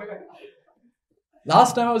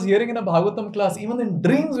 Last time I was hearing in a Bhagavatam class, even in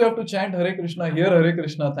dreams we have to chant Hare Krishna, hear Hare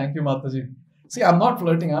Krishna, thank you Mataji. See, I'm not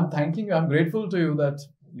flirting, I'm thanking you, I'm grateful to you that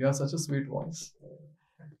you have such a sweet voice.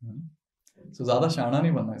 So, ज़्यादा शाना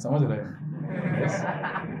नहीं बनना है, समझ रहे हैं?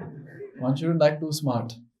 Yes. One shouldn't act too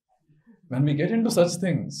smart. When we get into such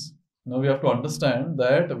things, now we have to understand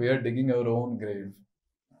that we are digging our own grave.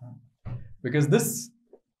 Because this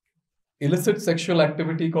illicit sexual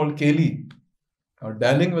activity called Keli, or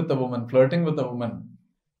dallying with a woman, flirting with a woman,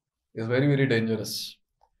 is very, very dangerous.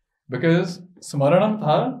 Because Smaranam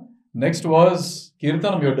tha, next was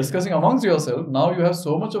Kirtanam, you're discussing amongst yourself, now you have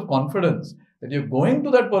so much of confidence that you're going to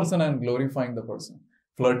that person and glorifying the person,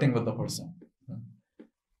 flirting with the person.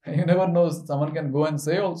 And you never know, someone can go and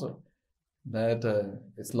say also that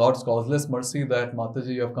it's Lord's causeless mercy that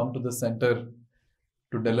Mataji, you have come to this center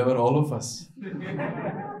to deliver all of us. We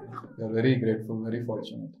are very grateful, very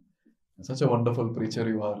fortunate. Such a wonderful preacher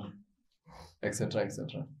you are, etc.,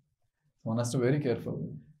 etc. One has to be very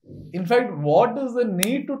careful. In fact, what is the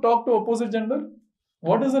need to talk to opposite gender?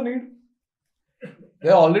 What is the need?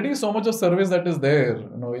 There are already so much of service that is there,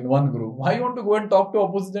 in one group. Why you want to go and talk to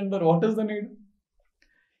opposite gender? What is the need?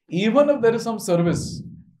 Even if there is some service,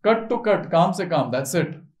 cut to cut, kaam se kaam, that's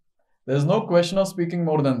it. There is no question of speaking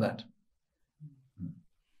more than that.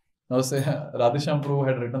 Now say, Radhesham Prabhu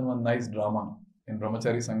had written one nice drama in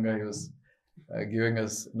Brahmachari Sangha. He was giving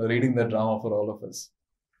us, reading the drama for all of us.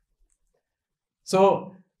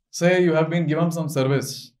 So, say you have been given some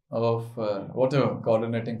service of whatever,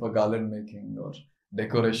 coordinating for garland making or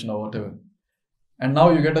decoration or whatever. And now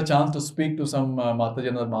you get a chance to speak to some Mataji,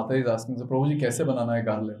 and the Mataji is asking, so Prabhuji, kaise banana hai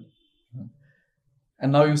garland?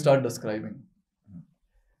 And now you start describing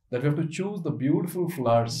that we have to choose the beautiful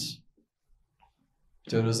flowers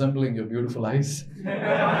which are resembling your beautiful eyes.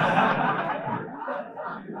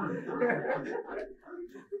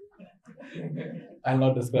 I'll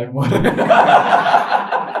not describe more.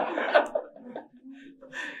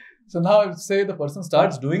 So now, say the person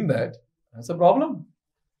starts doing that, that's a problem.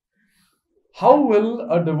 How will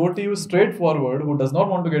a devotee who is straightforward, who does not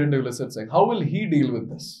want to get into illicit sex, how will he deal with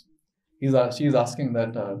this? She is asking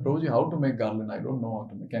that, Prabhuji, how to make garland? I don't know how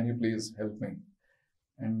to make. Can you please help me?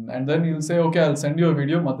 And then he'll say, okay, I'll send you a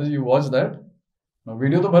video. Mataji, you watch that. No,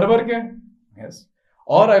 video to bhar ke? Yes.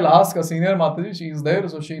 Or I'll ask a senior Mataji, she is there,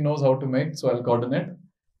 so she knows how to make, so I'll coordinate.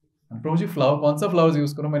 And Prabhuji, flower, kaun sa flowers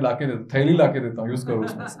use karo? Main laake deta, thaili laake deta hu, use karo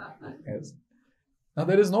usme se. Yes. Now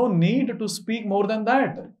there is no need to speak more than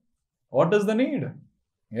that. What is the need?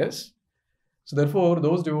 Yes. So therefore,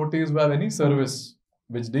 those devotees who have any service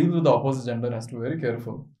which deals with the opposite gender has to be very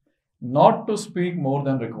careful not to speak more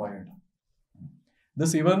than required.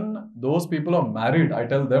 This even those people who are married, I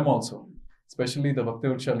tell them also, especially the Bhakti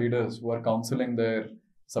Vriksha leaders who are counseling their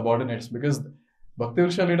subordinates, because Bhakti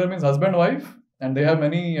Vriksha leader means husband, wife, and they have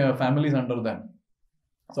many families under them.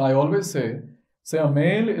 So I always say a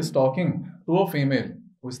male is talking to a female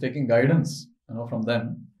who is taking guidance, from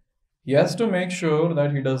them. He has to make sure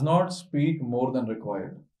that he does not speak more than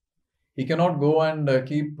required. He cannot go and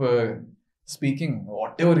keep speaking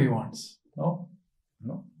whatever he wants. No.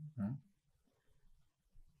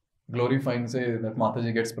 Glorifying, say that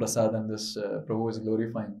Mataji gets prasad and this Prabhu is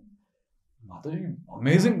glorifying. Mataji,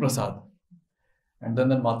 amazing prasad. And then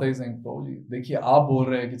Mataji is saying, Prabhuji, देखिए आप बोल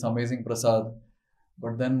रहे हैं कि it's amazing prasad,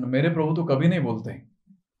 but then मेरे प्रभु तो कभी नहीं बोलते.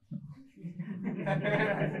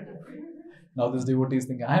 Now this devotee is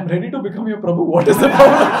thinking, I am ready to become your Prabhu. What is the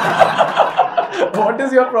problem? What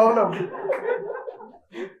is your problem?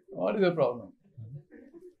 What is your problem?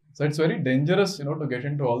 So it's very dangerous, to get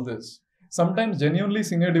into all this. Sometimes genuinely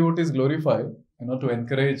senior devotees glorify, to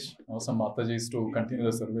encourage some Matajis to continue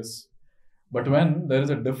the service. But when there is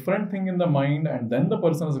a different thing in the mind and then the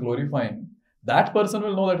person is glorifying, that person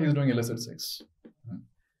will know that he is doing illicit sex.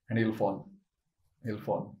 And he'll fall.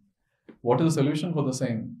 What is the solution for the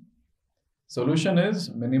same? Solution is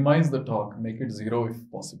minimize the talk, make it zero if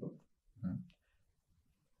possible.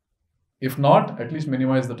 If not, at least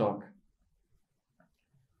minimize the talk.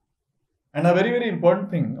 And a very, very important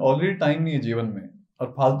thing, already time nahi hai जीवन में,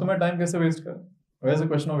 और फालतू में time कैसे waste कर? Where is the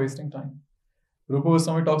question of wasting time? Rupa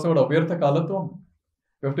Goswami talks about avyartha kalatvam.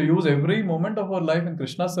 We have to use every moment of our life in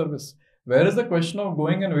Krishna's service. Where is the question of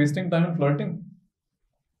going and wasting time in flirting?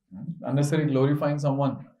 Unnecessarily glorifying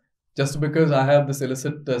someone just because I have this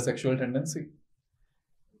illicit sexual tendency.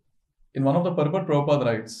 In one of the purport, Prabhupada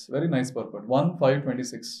writes, very nice purport,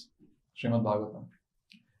 1.5.26, Srimad Bhagavatam.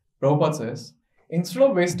 Prabhupada says, instead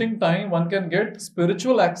of wasting time, one can get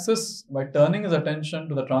spiritual access by turning his attention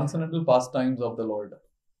to the transcendental pastimes of the Lord.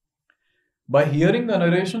 By hearing the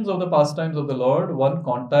narrations of the pastimes of the Lord, one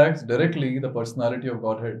contacts directly the personality of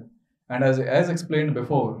Godhead. And as explained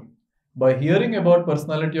before, by hearing about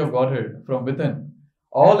personality of Godhead from within,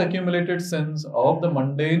 all accumulated sins of the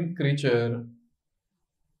mundane creature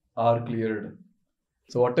are cleared.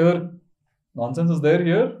 So whatever nonsense is there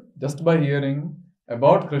here, just by hearing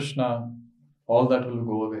about Krishna, all that will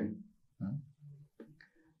go away.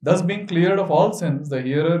 Thus, being cleared of all sins, the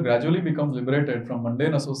hearer gradually becomes liberated from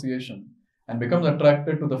mundane association and becomes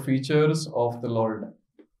attracted to the features of the Lord.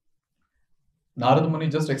 Narada Muni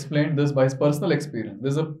just explained this by his personal experience.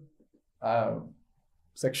 There's a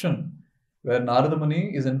section where Narada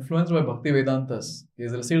Muni is influenced by Bhakti Vedantas. He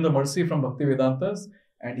has received the mercy from Bhakti Vedantas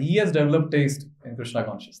and he has developed taste in Krishna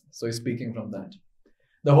consciousness. So he's speaking from that.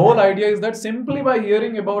 The whole idea is that simply by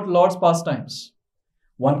hearing about Lord's pastimes,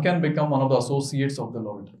 one can become one of the associates of the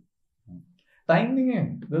Lord. Time nahi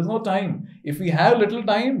hai. There's no time. If we have little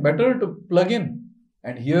time, better to plug in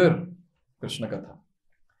and hear Krishna Katha.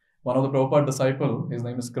 One of the Prabhupada disciples, his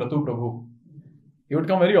name is Kratu Prabhu. He would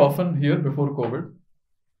come very often here before COVID.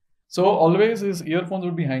 So always his earphones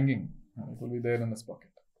would be hanging. It will be there in his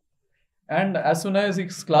pocket. And as soon as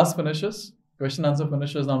his class finishes, question answer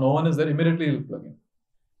finishes, now no one is there, immediately he'll plug in.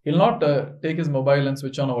 He'll not take his mobile and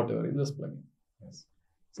switch on or whatever. He'll just plug in. Yes.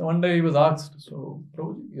 So one day he was asked, so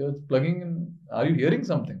Prabhuji, you're plugging in, are you hearing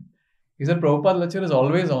something? He said, Prabhupada lecture is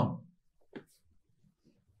always on.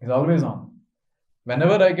 It's always on.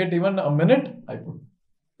 Whenever I get even a minute, I put.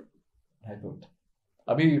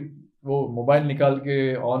 अभी वो mobile निकाल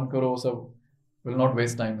के on करो सब, will not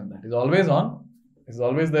waste time in that. He's always on. He's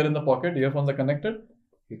always there in the pocket. Earphones are connected.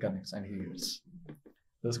 He connects and he hears.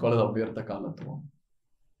 This is called as avyarta kalatvam.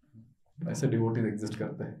 ऐसे devotees exist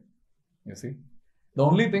करते हैं. You see? The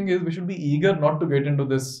only thing is we should be eager not to get into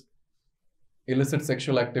this illicit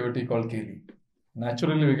sexual activity called keli.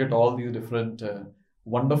 Naturally, we get all these different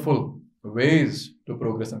wonderful ways to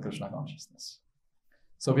progress in Krishna consciousness.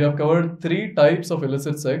 So we have covered 3 types of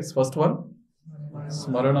illicit sex. First one,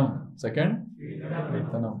 Smaranam. Second,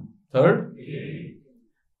 Kirtanam. Third,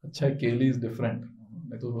 Achha, Keli is different.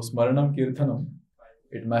 Smaranam, Kirtanam,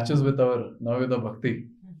 it matches with our Naveda Bhakti.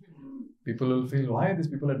 People will feel, why these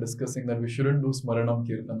people are discussing that we shouldn't do Smaranam,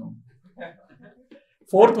 Kirtanam.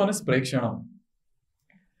 Fourth one is Prekshanam.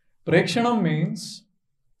 Prekshanam means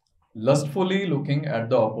lustfully looking at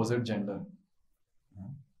the opposite gender.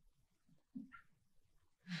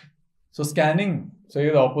 So scanning, say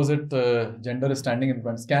the opposite gender is standing in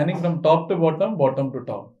front, scanning from top to bottom, bottom to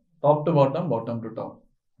top, top to bottom, bottom to top.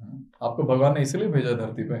 आपको भगवान ने इसलिए भेजा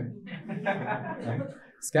धरती पे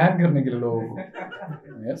scan करने के लिए लोगों को.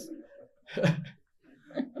 Yes.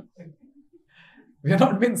 We have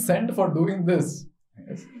not been sent for doing this.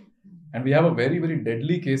 Yes. And we have a very, very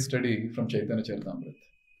deadly case study from Chaitanya Charitamrita.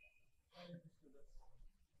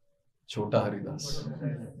 Chota Haridas.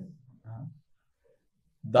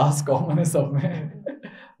 Das common is सब में.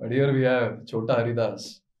 But here we have Chota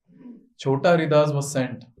Haridas. Chota Haridas was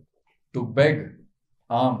sent to beg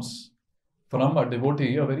alms from a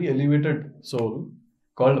devotee, a very elevated soul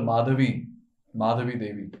called Madhavi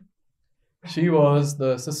Devi. She was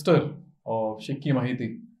the sister of Shikki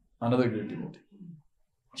Mahiti, another great devotee.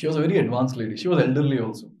 She was a very advanced lady. She was elderly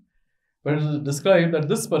also. But it is described that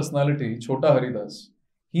this personality, Chota Haridas,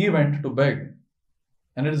 he went to beg.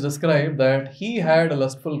 And it is described that he had a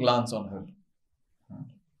lustful glance on her.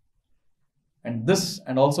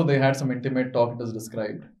 And also they had some intimate talk, it is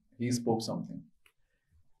described. He spoke something.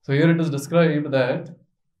 So here it is described that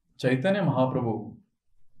Chaitanya Mahaprabhu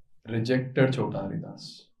rejected Chota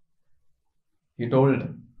Haridas. He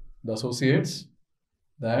told the associates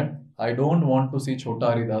that I don't want to see Chota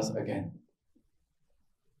Haridas again.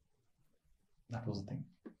 That was the thing.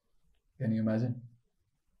 Can you imagine?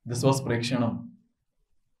 This was Prekshanam.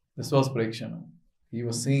 He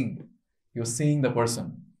was seeing the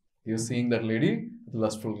person. He was seeing that lady with a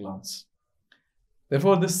lustful glance.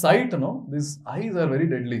 Therefore, this sight, these eyes are very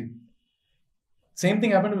deadly. Same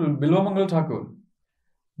thing happened with Bilvamangal Thakur.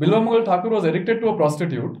 Bilvamangal Thakur was addicted to a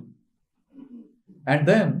prostitute. And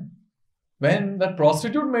then, when that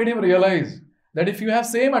prostitute made him realize that if you have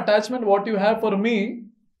same attachment what you have for me,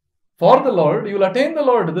 for the Lord, you will attain the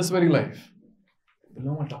Lord this very life.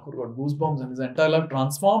 Bilvamangal Thakur got goosebumps and his entire life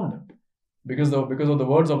transformed because of the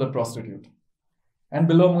words of the prostitute. And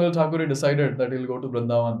Bilvamangal Thakur decided that he will go to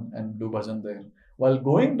Vrindavan and do bhajan there. While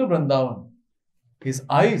going to Vrindavan, his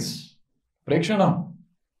eyes, Prekshanam,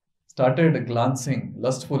 started glancing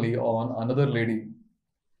lustfully on another lady.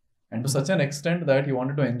 And to such an extent that he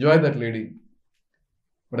wanted to enjoy that lady.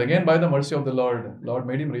 But again, by the mercy of the Lord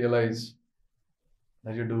made him realize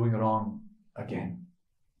that you're doing wrong again.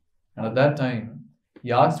 And at that time,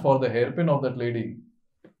 he asked for the hairpin of that lady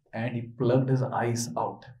and he plugged his eyes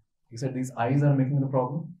out. He said, these eyes are making the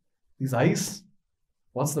problem. These eyes?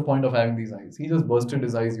 What's the point of having these eyes? He just bursted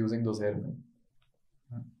his eyes using those hairpins.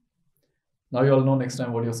 Now you all know next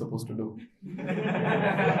time what you're supposed to do.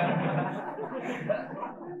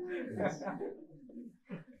 Yes.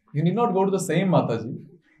 You need not go to the same Mataji.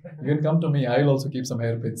 You can come to me. I will also keep some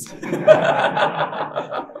hairpins.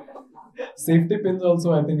 Safety pins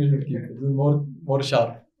also I think you should keep. It is more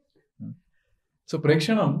sharp. So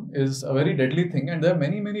Prekshanam is a very deadly thing and there are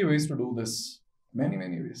many, many ways to do this. Many,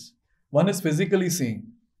 many ways. One is physically seeing.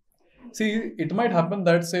 See, it might happen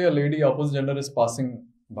that say a lady opposite gender is passing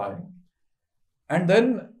by. And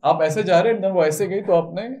then आप ऐसे जा रहे हैं, then वो ऐसे गई तो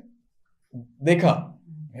आपने देखा.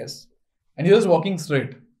 Yes. And he was walking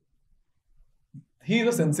straight. He is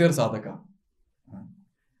a sincere sadhaka.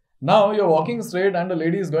 Now you're walking straight and the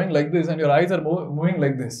lady is going like this and your eyes are moving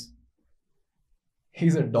like this.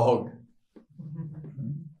 He's a dog.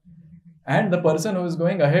 And the person who is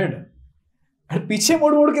going ahead and पीछे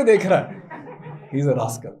मुड़ के देख रहा है, he's a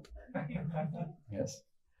rascal. Yes.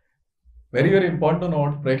 Very, very important to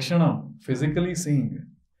note, Prekshanam, physically seeing.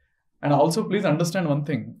 And also please understand one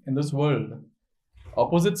thing, in this world,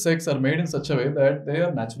 opposite sex are made in such a way that they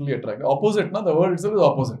are naturally attracted. Opposite, the world itself is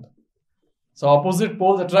opposite. So opposite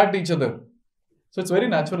poles attract each other. So it's very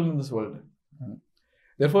natural in this world.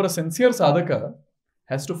 Therefore, a sincere sadhaka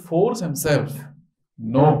has to force himself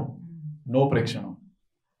No Prekshanam.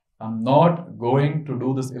 I'm not going to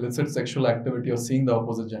do this illicit sexual activity of seeing the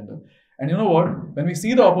opposite gender. And you know what? When we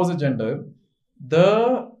see the opposite gender,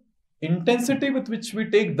 the intensity with which we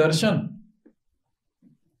take darshan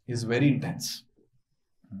is very intense.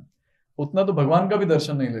 उतना तो भगवान का भी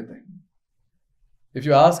दर्शन नहीं लेते. If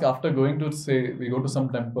you ask, after going to, say, we go to some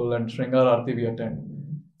temple and Shringar Aarti we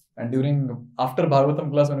attend, and after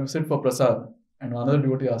Bhagavatam class when we sit for prasad, and another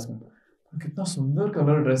devotee asks him, कितना सुंदर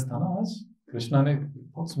colour dress था ना आज, कृष्णा ने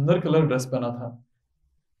बहुत सुंदर colour dress पहना था.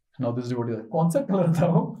 Now this devotee is like, कौन सा कलर था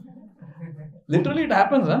वो? Literally it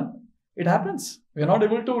happens, huh? It happens. We are not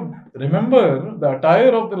able to remember the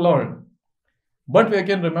attire of the Lord, but we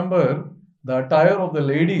can remember the attire of the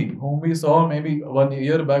lady whom we saw maybe 1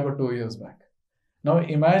 year back or 2 years back. Now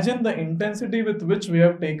imagine the intensity with which we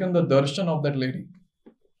have taken the darshan of that lady.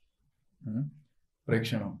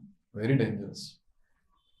 Prekshanam. Very dangerous.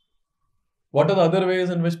 What are the other ways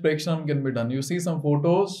in which prekshanam can be done? You see some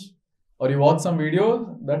photos or you watch some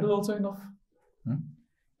videos, that is also enough.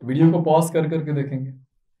 Video ko pause karke dekhenge.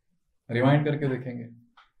 Rewind karke dekhenge.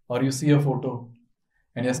 Or you see a photo.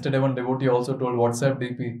 And yesterday one devotee also told WhatsApp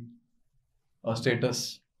DP or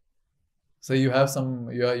status. Say you have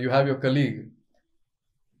you have your colleague.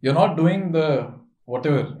 You're not doing the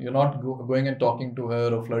whatever. You're not going and talking to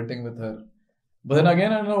her or flirting with her. But then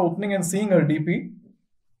again, opening and seeing her DP,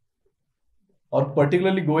 or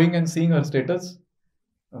particularly going and seeing her status.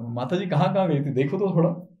 Mataji kahan gayi thi? Dekho to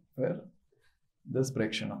thoda. Where? This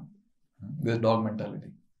prekshanam. This dog mentality.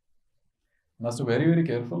 One has to be very, very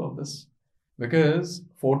careful of this. Because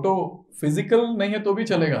photo, physical nahi hai to bhi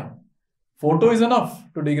chalega. Photo is enough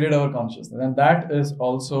to degrade our consciousness. And that is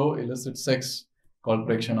also illicit sex called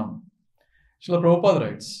prekshanam. Srila Prabhupada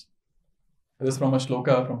writes, this is from a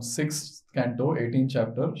shloka from 6th canto, 18th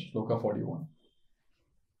chapter, shloka 41.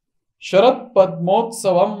 Sharat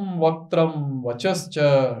padmotsavam vaktram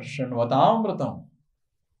vachascha shinvatamratam.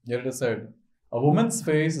 Here it is said, a woman's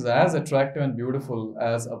face is as attractive and beautiful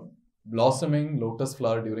as a blossoming lotus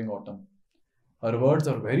flower during autumn. Her words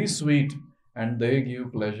are very sweet and they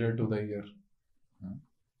give pleasure to the ear.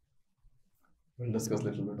 We'll discuss a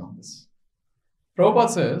little bit on this. Prabhupada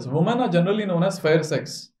says, women are generally known as fair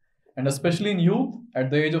sex. And especially in youth, at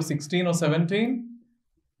the age of 16 or 17,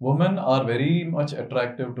 women are very much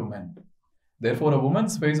attractive to men. Therefore, a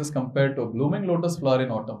woman's face is compared to a blooming lotus flower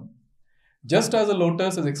in autumn. Just as a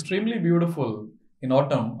lotus is extremely beautiful in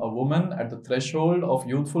autumn, a woman at the threshold of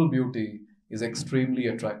youthful beauty is extremely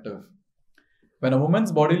attractive. When a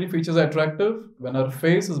woman's bodily features are attractive, when her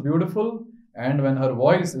face is beautiful, and when her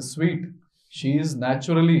voice is sweet, she is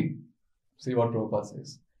naturally, see what Prabhupada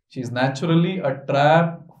says, she is naturally a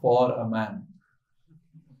trap for a man.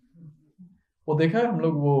 वो देखा है हम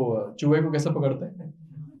लोग वो चूहे को कैसे पकड़ते हैं?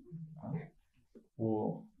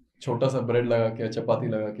 वो छोटा सा ब्रेड लगा के चपाती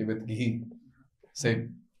लगा के with ghee.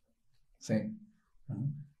 Same.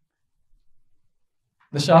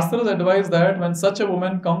 The Shastras advise that when such a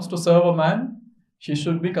woman comes to serve a man, she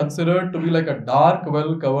should be considered to be like a dark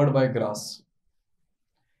well covered by grass.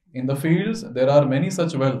 In the fields, there are many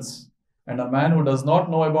such wells, and a man who does not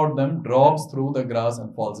know about them drops through the grass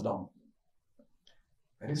and falls down.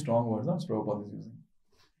 Very strong words, that Prabhupada is using.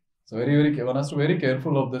 So one has to be very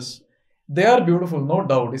careful of this. They are beautiful, no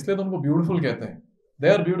doubt. इसलिए तो उनको beautiful कहते हैं. They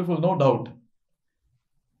are beautiful, no doubt.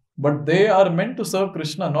 But they are meant to serve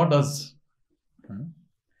Krishna, not us.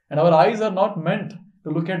 And our eyes are not meant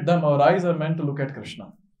to look at them. Our eyes are meant to look at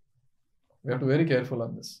Krishna. We have to be very careful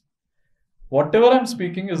on this. Whatever I'm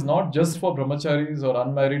speaking is not just for brahmacharis or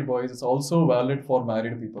unmarried boys. It's also valid for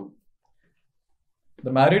married people.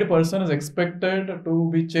 The married person is expected to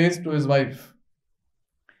be chaste to his wife.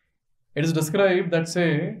 It is described that,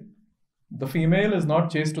 say, the female is not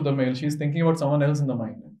chaste to the male. She is thinking about someone else in the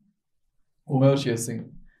mind, whomever she has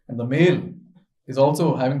seen. And the male is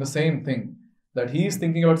also having the same thing, that he is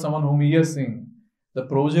thinking about someone whom he has seen. The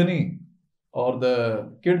progeny or the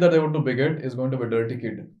kid that they want to beget is going to be a dirty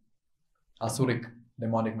kid. Asuric,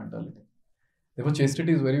 demonic mentality. Therefore,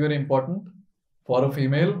 chastity is very, very important for a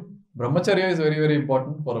female. Brahmacharya is very, very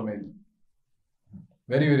important for a male.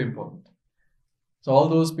 Very, very important. So all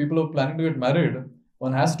those people who are planning to get married,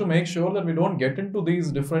 one has to make sure that we don't get into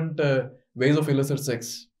these different ways of illicit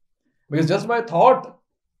sex. Because just by thought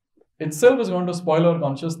itself is going to spoil our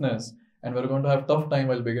consciousness, and we're going to have tough time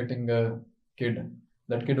while begetting a kid.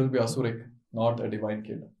 That kid will be asuric, not a divine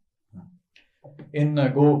kid. In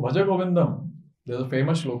Bhaja Govindam, there's a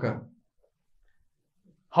famous shloka.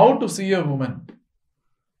 How to see a woman?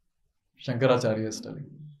 Shankaracharya is telling.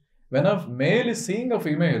 When a male is seeing a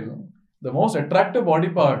female, the most attractive body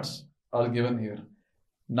parts are given here.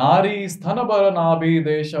 Nari sthanabara nabhi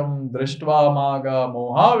desham drishtva maga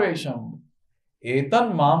mohavesham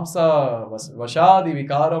etan mamsa vashadi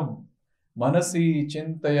vikaram manasi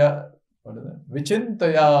chintaya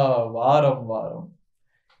vichintaya varam varam.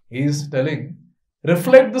 He is telling,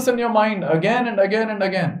 reflect this in your mind again and again and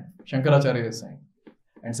again. Shankaracharya is saying.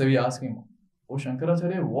 And so we ask him, oh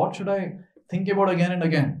Shankaracharya, what should I think about again and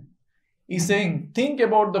again? He's saying, think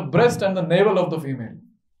about the breast and the navel of the female.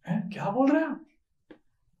 Kya bol rahe?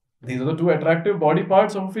 These are the two attractive body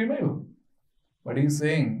parts of a female. But he's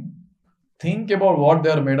saying, think about what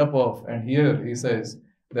they are made up of. And here he says,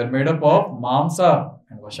 they are made up of mamsa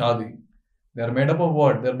and vashadi. They are made up of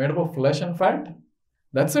what? They are made up of flesh and fat.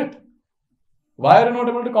 That's it. Why are you not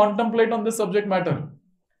able to contemplate on this subject matter?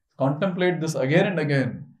 Contemplate this again and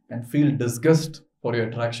again and feel disgust for your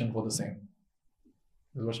attraction for the same.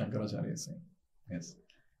 This is what Shankaracharya is saying. Yes.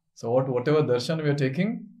 So whatever darshan we are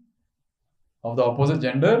taking of the opposite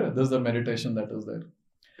gender, this is the meditation that is there.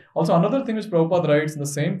 Also, another thing which Prabhupada writes in the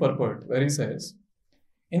same purport, where he says,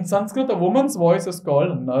 in Sanskrit, a woman's voice is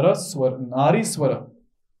called Nari Swara,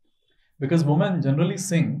 because women generally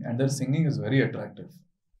sing and their singing is very attractive.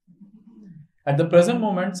 At the present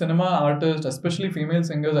moment, cinema artists, especially female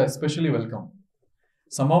singers, are especially welcome.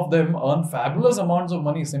 Some of them earn fabulous amounts of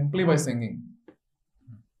money simply by singing.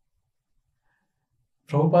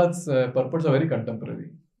 Prabhupada's purports are very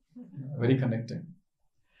contemporary, very connecting.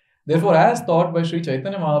 Therefore, as taught by Sri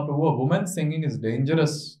Chaitanya Mahaprabhu, a woman's singing is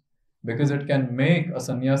dangerous because it can make a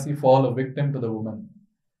sannyasi fall a victim to the woman.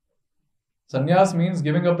 Sannyas means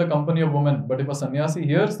giving up the company of women. But if a sannyasi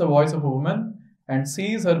hears the voice of a woman and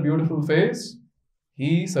sees her beautiful face,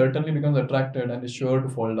 he certainly becomes attracted and is sure to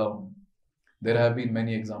fall down. There have been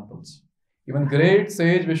many examples. Even great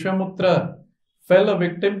sage Vishwamutra fell a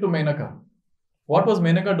victim to Menaka. What was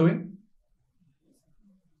Menaka doing?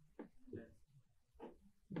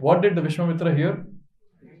 What did the Vishwamitra hear?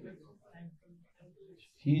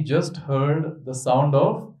 He just heard the sound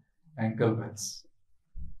of ankle bells.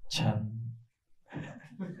 Chan.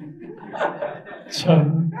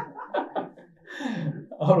 Chan.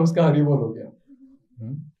 और उसका हरि बोल हो गया.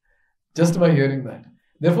 Just by hearing that.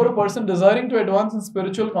 Therefore, a person desiring to advance in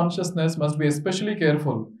spiritual consciousness must be especially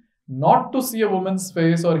careful not to see a woman's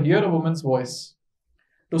face or hear a woman's voice.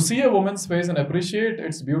 To see a woman's face and appreciate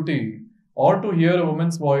its beauty, or to hear a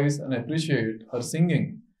woman's voice and appreciate her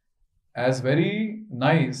singing as very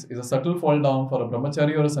nice, is a subtle fall down for a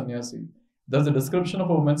brahmachari or a sannyasi. Thus, the description of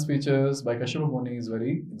a woman's features by Kashyapa Muni is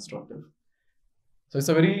very instructive. So, it's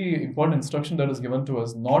a very important instruction that is given to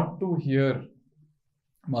us not to hear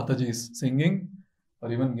Mataji's singing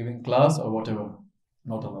or even giving class or whatever.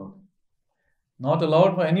 Not allowed. Not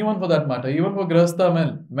allowed for anyone for that matter, even for Grahastha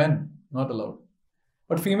men, not allowed.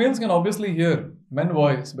 But females can obviously hear men's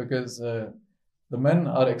voice because the men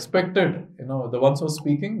are expected, the ones who are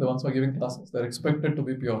speaking, the ones who are giving classes, they're expected to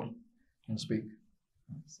be pure and speak.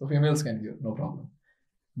 So females can hear, no problem.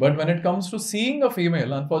 But when it comes to seeing a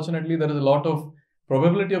female, unfortunately, there is a lot of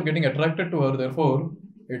probability of getting attracted to her. Therefore,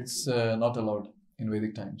 it's not allowed in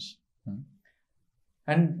Vedic times.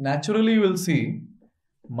 And naturally, you will see,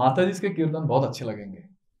 Mataji's ke kirtan bahut अच्छे लगेंगे.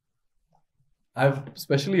 I've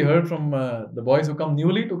especially heard from the boys who come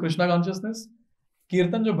newly to Krishna consciousness.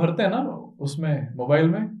 Kirtan जो भरते हैं ना उसमें mobile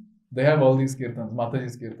में, they have all these kirtans,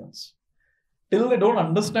 Mataji's kirtans. Till they don't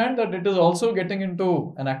understand that it is also getting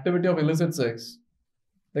into an activity of illicit sex,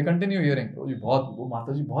 they continue hearing. Oh, वो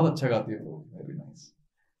Mataji बहुत अच्छा गाती है, very nice,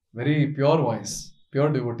 very pure voice, pure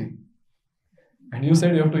devotee. And you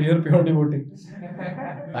said you have to hear pure devotee.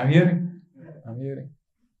 I'm hearing.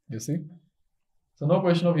 You see? So no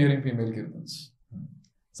question of hearing female kirtans.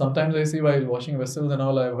 Sometimes I see while washing vessels and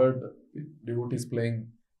all, I've heard devotees playing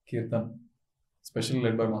kirtan, especially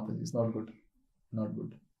led by Mataji. It's not good. Not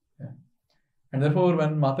good. Yeah. And therefore,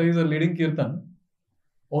 when Matajis are leading kirtan,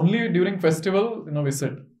 only during festival, we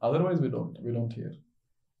sit. Otherwise, we don't hear.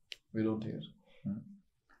 We don't hear.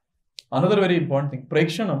 Another very important thing,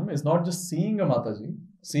 Prekshanam is not just seeing a Mataji,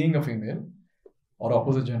 seeing a female or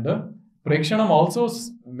opposite gender. Prekshanam also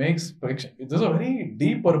makes Prekshanam. This is a very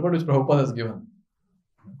deep purport which Prabhupada has given.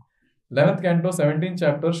 11th canto, 17th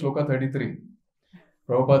chapter, Shloka 33.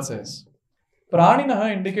 Prabhupada says,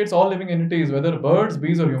 Praninaha indicates all living entities, whether birds,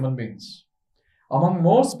 bees or human beings. Among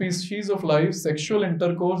most species of life, sexual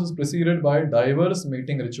intercourse is preceded by diverse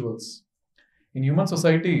mating rituals. In human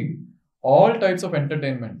society, all types of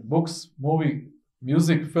entertainment, books, movie,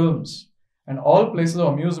 music, films, and all places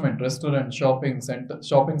of amusement, restaurants, shopping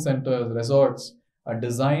centers, resorts, are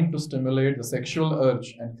designed to stimulate the sexual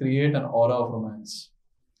urge and create an aura of romance.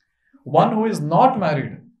 One who is not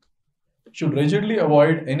married should rigidly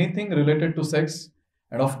avoid anything related to sex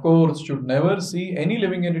And of course, should never see any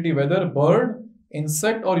living entity, whether bird,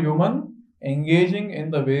 insect or human, engaging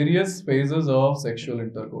in the various phases of sexual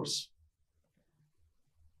intercourse.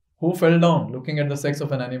 Who fell down looking at the sex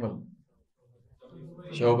of an animal?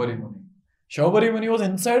 Shaubari Muni. Shaubari Muni was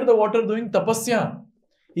inside the water doing tapasya.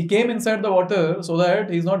 He came inside the water so that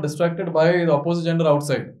he is not distracted by the opposite gender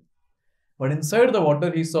outside. But inside the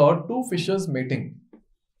water, he saw two fishes mating.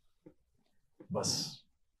 Bas.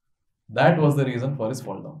 That was the reason for his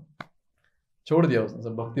fall down. छोड़ दिया उसने,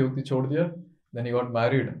 सब भक्ति भक्ति छोड़ दिया. Then he got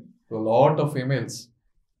married to a lot of females,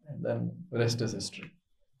 and then rest is history.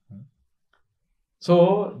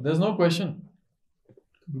 So there's no question.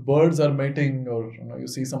 Birds are mating, or you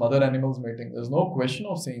see some other animals mating. There's no question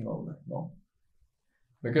of seeing all that. No,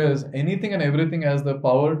 because anything and everything has the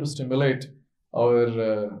power to stimulate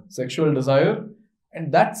our sexual desire,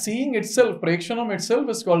 and that seeing itself, prekshanam itself,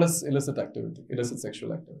 is called as illicit activity, illicit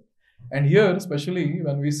sexual activity. And here, especially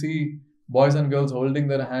when we see boys and girls holding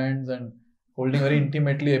their hands and holding very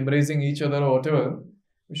intimately, embracing each other or whatever,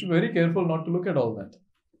 we should be very careful not to look at all that.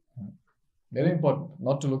 Very important,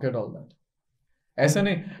 not to look at all that. ऐसे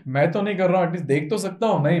नहीं, मैं तो नहीं कर रहा हूँ, at least देख तो सकता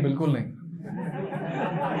हूँ, नहीं, बिल्कुल नहीं.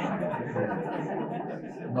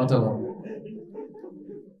 Not allowed.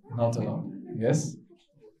 Not allowed. Yes?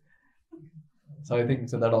 So I think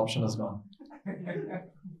that option is gone.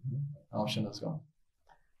 Option is gone.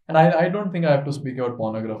 And I don't think I have to speak about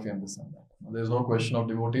pornography and this and that. There's no question of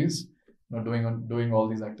devotees doing all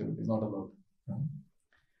these activities. Not allowed.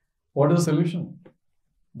 What is the solution?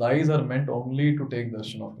 The eyes are meant only to take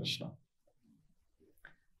darshan of Krishna.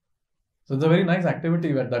 So it's a very nice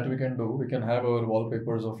activity that we can do. We can have our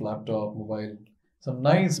wallpapers of laptop, mobile, some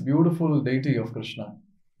nice, beautiful deity of Krishna.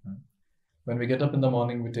 When we get up in the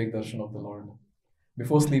morning, we take darshan of the Lord.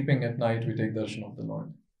 Before sleeping at night, we take darshan of the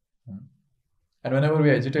Lord. And whenever we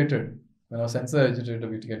are agitated, when our senses are agitated,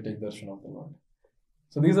 we can take darshan of the Lord.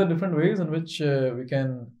 So these are different ways in which we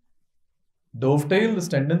can dovetail this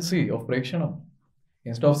tendency of prekshanam.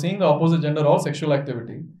 Instead of seeing the opposite gender or sexual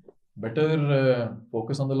activity, better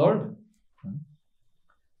focus on the Lord.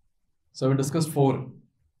 So we discussed 4.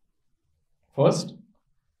 First,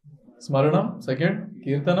 Smaranam. Second,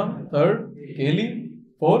 Kirtanam. Third, Keli.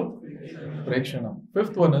 Fourth, Prekshanam.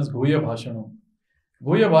 Fifth one is Guhya Bhashanam.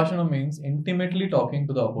 Guhya Bhashanam means intimately talking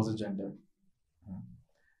to the opposite gender.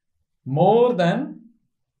 More than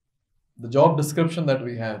the job description that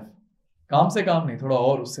we have. काम से काम नहीं, थोड़ा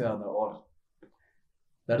और उससे ज़्यादा और.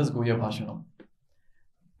 That is Guhya Bhashanam.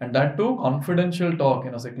 And that too, confidential talk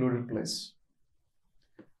in a secluded place.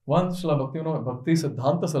 Once Srila Bhakti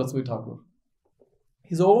Siddhanta Saraswati Thakur,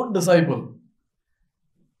 his own disciple,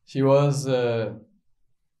 she had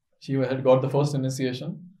got the first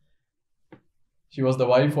initiation. She was the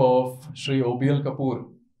wife of Sri O.B.L. Kapoor.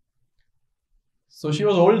 So she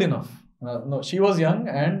was old enough. No, she was young,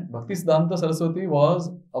 and Bhakti Siddhanta Saraswati was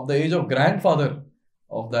of the age of grandfather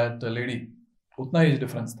of that lady. Utna age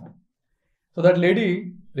difference tha. So that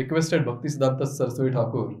lady requested Bhakti Siddhanta Saraswati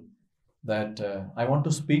Thakur that I want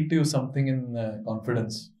to speak to you something in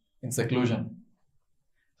confidence, in seclusion.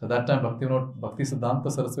 So that time Bhakti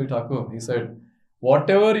Siddhanta Saraswati Thakur, he said,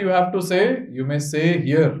 whatever you have to say, you may say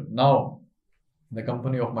here, now, in the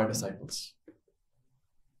company of my disciples.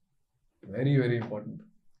 Very, very important.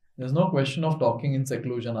 There's no question of talking in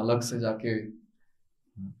seclusion, alag se jaake.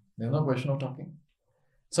 There's no question of talking.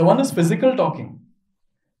 So one is physical talking.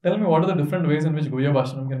 Tell me, what are the different ways in which Guhya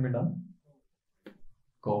Bhashanam can be done?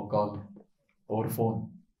 Call, over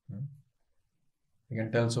phone. You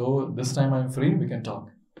can tell, so this time I'm free, we can talk.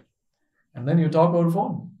 And then you talk over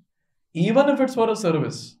phone. Even if it's for a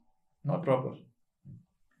service, not proper.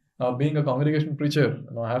 Now, being a congregation preacher,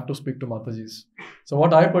 I have to speak to Matajis. So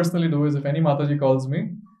what I personally do is, if any Mataji calls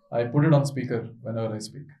me, I put it on speaker whenever I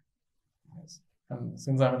speak. Yes. And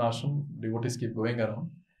since I'm in ashram, devotees keep going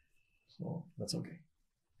around. So that's okay.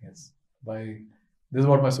 Yes. This is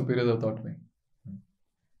what my superiors have taught me.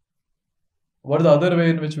 What is the other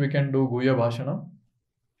way in which we can do Guhya Bhashanam?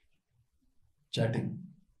 Chatting.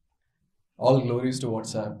 All glories to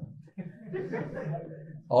WhatsApp.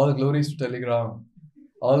 All glories to Telegram.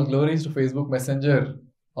 All glories to Facebook Messenger.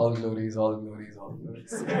 All glories, all glories, all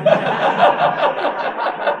glories.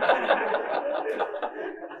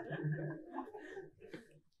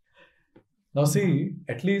 Now see,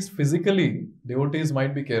 at least physically, devotees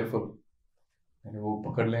might be careful. वो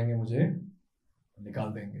पकड़ लेंगे मुझे,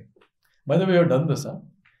 निकाल देंगे. By the way, we have done this.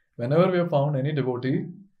 Whenever we have found any devotee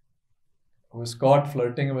who is caught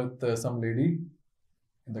flirting with some lady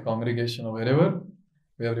in the congregation or wherever,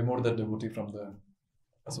 we have removed that devotee from the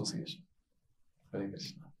association. Hare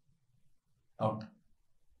Krishna. Out.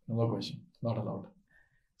 No question. Not allowed.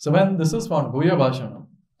 So when this is found, Guhya Bhashana,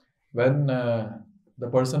 when the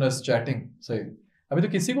person is chatting, say, अभी तो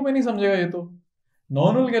किसी को भी नहीं समझेगा ये तो. No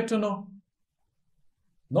one will get to know.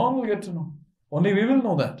 No one will get to know. Only we will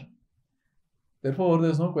know that. Therefore, there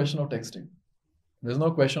is no question of texting. There is no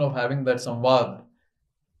question of having that samvad.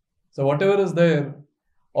 So whatever is there,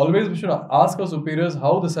 always we should ask our superiors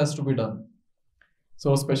how this has to be done.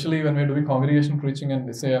 So especially when we are doing congregation preaching and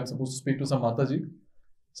they say I'm supposed to speak to some Mataji.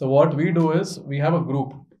 So what we do is we have a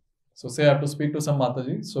group. So say I have to speak to some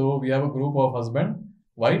Mataji. So we have a group of husband,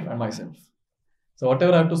 wife and myself. So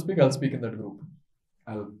whatever I have to speak, I'll speak in that group.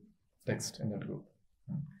 I'll text in that group.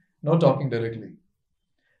 No talking directly.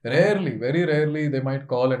 Rarely, very rarely they might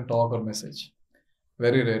call and talk or message.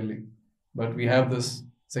 Very rarely. But we have this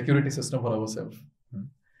security system for ourselves.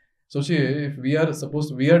 So if we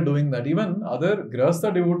are doing that, even other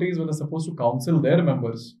Grihastha devotees, when they're supposed to counsel their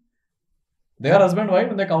members, they are husband-wife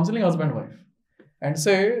and they're counseling husband-wife. And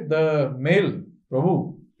say the male,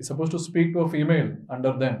 Prabhu, is supposed to speak to a female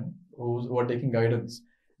under them who are taking guidance.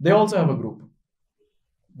 They also have a group.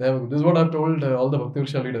 This is what I've told all the Bhakti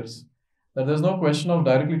Vriksha leaders, that there's no question of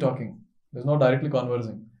directly talking. There's no directly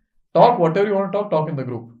conversing. Talk whatever you want to talk in the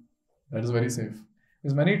group. That is very safe.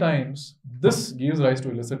 Because many times, this gives rise to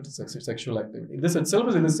illicit sexual activity. This itself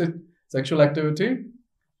is illicit sexual activity,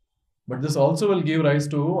 but this also will give rise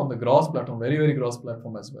to, on the gross platform, very, very gross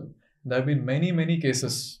platform as well. There have been many, many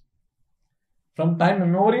cases. From time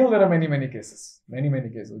immemorial, there are many, many cases. Many, many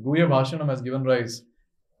cases. Guhya Bhashanam has given rise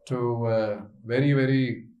to very,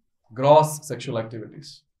 very gross sexual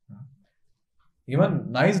activities.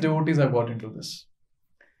 Even nice devotees have got into this.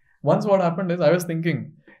 Once what happened is, I was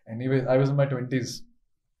thinking, anyway, I was in my 20s.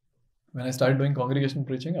 When I started doing congregation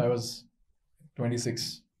preaching, I was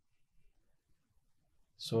 26.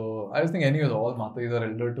 So I was thinking, anyways, all Matais are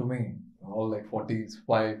elder to me. All like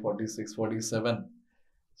 45, 46, 47.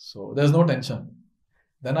 So there's no tension.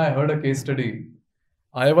 Then I heard a case study.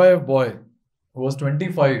 IYF boy who was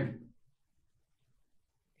 25.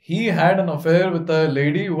 He had an affair with a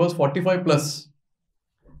lady who was 45 plus.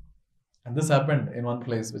 And this happened in one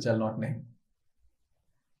place which I'll not name.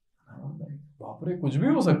 Baapre, kuch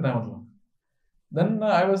bhi ho sakta hai matlab. Then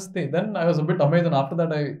I was a bit amazed, and after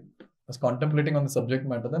that I was contemplating on the subject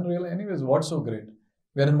matter. Then realized, anyways, what's so great?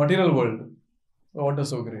 We are in material world. So what is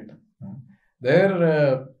so great?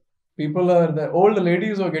 There, the old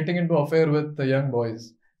ladies who are getting into affair with the young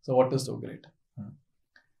boys. So what is so great?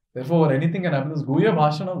 Therefore, anything can happen. This Guhya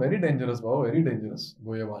Bhashanam, very dangerous, Bhava, very dangerous.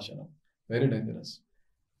 Guhya Bhashanam, very dangerous.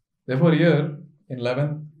 Therefore, here in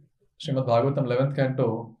 11th, Srimad Bhagavatam, 11th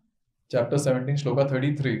canto, chapter 17, shloka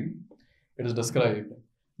 33, it is described.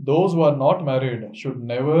 Those who are not married should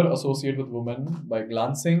never associate with women by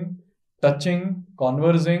glancing, touching,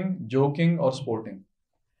 conversing, joking or sporting.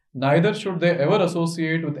 Neither should they ever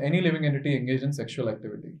associate with any living entity engaged in sexual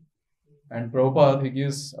activity. And Prabhupada, he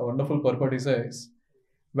gives a wonderful purport. He says,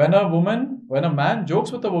 when a man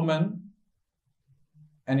jokes with a woman,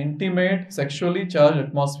 an intimate, sexually charged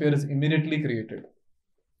atmosphere is immediately created.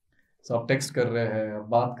 So, आप text कर रहे हैं, आप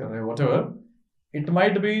बात कर रहे हैं, whatever. It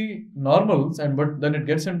might be normal, but then it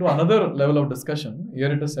gets into another level of discussion.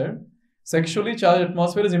 Here it is said, sexually charged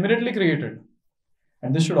atmosphere is immediately created.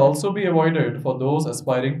 And this should also be avoided for those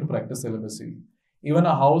aspiring to practice celibacy. Even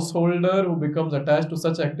a householder who becomes attached to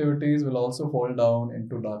such activities will also fall down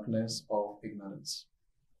into darkness of ignorance.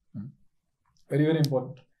 Very, very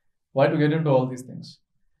important. Why to get into all these things?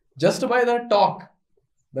 Just by that talk,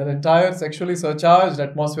 that entire sexually surcharged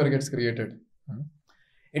atmosphere gets created.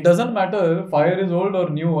 It doesn't matter if fire is old or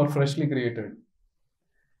new or freshly created.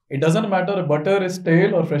 It doesn't matter if butter is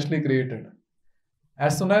stale or freshly created.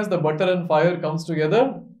 As soon as the butter and fire comes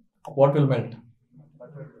together, what will melt?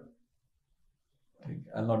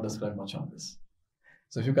 I'll not describe much on this.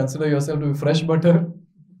 So if you consider yourself to be fresh butter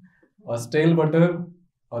or stale butter,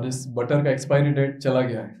 or this butter ka expiry date chala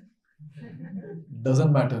gaya hai,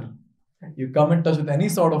 doesn't matter. You come in touch with any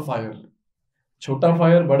sort of fire. Chota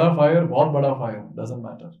fire, bada fire, bahut bada fire, doesn't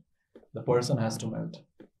matter. The person has to melt.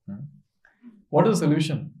 What is the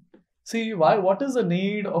solution? See, what is the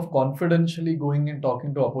need of confidentially going and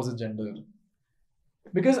talking to opposite gender?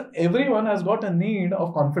 Because everyone has got a need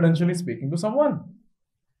of confidentially speaking to someone.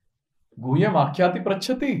 Guhyam akhyati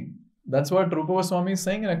prachati. That's what Rupa Goswami is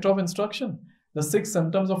saying in Nectar of Instruction. The 6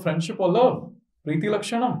 symptoms of friendship or love. Priti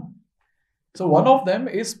Lakshanam. So one of them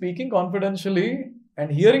is speaking confidentially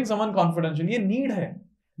and hearing someone confidentially. Ye need hai.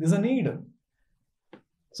 There's a need.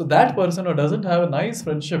 So that person who doesn't have a nice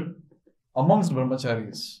friendship amongst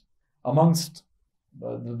brahmacharis, amongst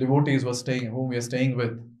the devotees whom we are staying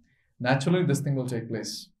with, naturally this thing will take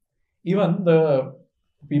place. Even the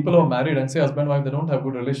people who are married and say husband and wife, they don't have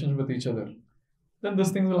good relationship with each other, then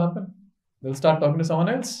these things will happen. They'll start talking to someone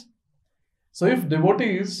else. So if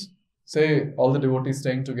devotees, say all the devotees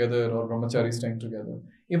staying together or brahmacharis staying together,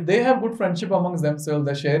 if they have good friendship amongst themselves,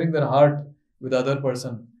 they're sharing their heart with the other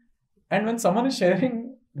person. And when someone is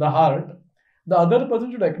sharing the heart, the other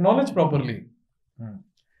person should acknowledge properly.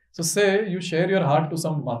 So say you share your heart to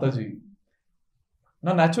some Mataji.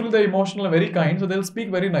 Now naturally they're emotional and very kind, so they'll speak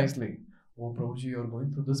very nicely. Oh Prabhuji, you're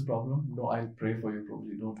going through this problem? No, I'll pray for you,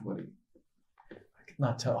 Prabhuji, don't worry.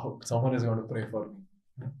 Kitna acha ho, someone is going to pray for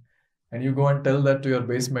me. And you go and tell that to your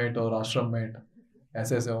base mate or ashram mate.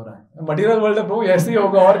 ऐसे ऐसे हो रहा है. Material world है प्रभु, ऐसे ही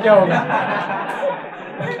होगा और क्या होगा?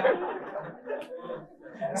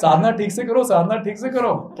 साधना ठीक से करो, साधना ठीक से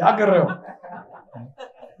करो. क्या कर रहे हो?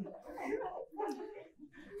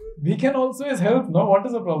 We can always help, no? What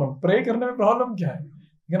is the problem? Pray करने में problem क्या है?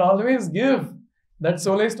 You can always give that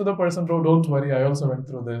solace to the person. Bro, don't worry, I also went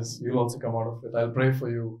through this. You'll also come out of it. I'll pray for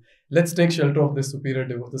you. Let's take shelter of this superior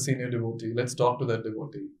devotee, the senior devotee. Let's talk to that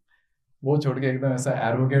devotee. वो छोड़ के एकदम ऐसा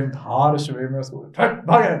arrogant, harsh way में उसको ठट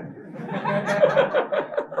भागे.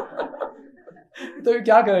 तो ये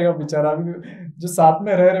क्या करेगा बेचारा? जो साथ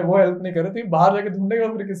में रह रहे वो हेल्प नहीं करे तो बाहर जाके ढूंढेगा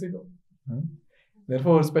फिर किसी को.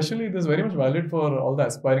 Therefore, especially this is very much valid for all the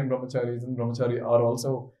aspiring brahmacharis and brahmachari are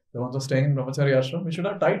also the ones who are staying in brahmachari ashram. We should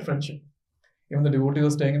have tight friendship. Even the devotees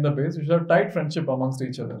are staying in the base, we should have tight friendship amongst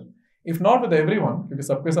each other. If not with everyone, क्योंकि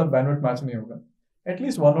सबके साथ bandwidth match नहीं होगा. At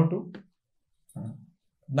least one or two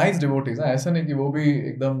nice devotees. ऐसा नहीं कि वो भी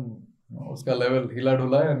एकदम उसका level हिला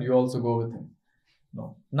डुला है and you also go with him.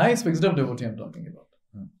 No, nice fixed up devotee I'm talking about.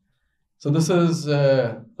 So this is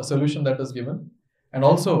a solution that is given, and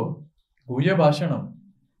also Guhya Bhashanam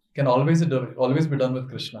can always be done with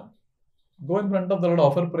Krishna. Go in front of the Lord,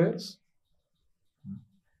 offer prayers.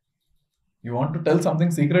 You want to tell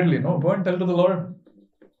something secretly, no? Go and tell to the Lord.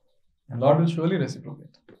 And Lord will surely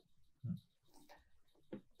reciprocate.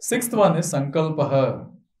 Sixth one is Sankalpaha.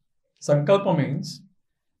 Sankalpa means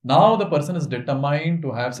now the person is determined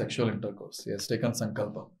to have sexual intercourse. He has taken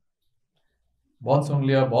Sankalpa. बहुत सुन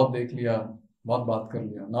लिया, बहुत देख लिया, बहुत बात कर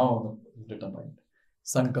लिया. Now he is determined.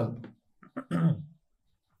 Sankalpa.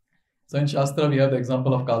 So in Shastra we have the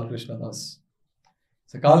example of Kal Krishna Das.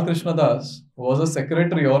 So Kal Krishna Das was a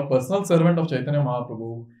secretary or personal servant of Chaitanya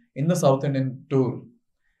Mahaprabhu in the South Indian tour.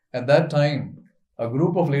 At that time, a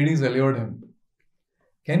group of ladies allured him.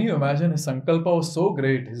 Can you imagine? His sankalpa was so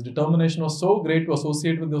great, his determination was so great to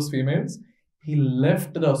associate with those females, he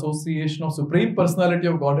left the association of Supreme Personality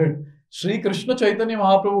of Godhead, Sri Krishna Chaitanya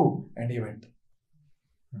Mahaprabhu, and he went.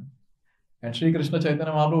 And Sri Krishna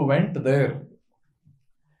Chaitanya Mahaprabhu went there.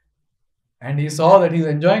 And he saw that he's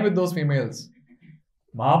enjoying with those females.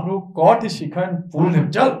 Mahaprabhu caught his shikha and pulled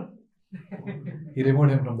him. Chal! He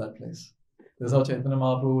removed him from that place. This is how Chaitanya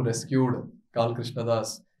Mahaprabhu rescued Kal Krishna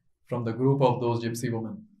Das from the group of those gypsy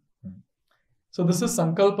women. So this is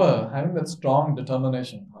Sankalpa, having that strong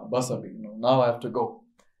determination. Basabi, now I have to go.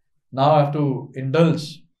 Now I have to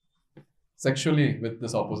indulge sexually with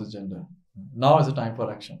this opposite gender. Now is the time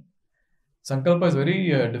for action. Sankalpa is very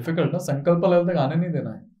difficult. Sankalpa level tak aane nahi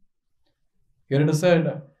dena hai. Here it is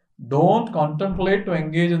said, don't contemplate to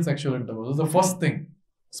engage in sexual intercourse. This is the first thing.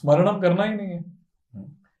 Smaranam karna hi nahi hai.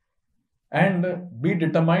 And be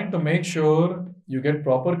determined to make sure you get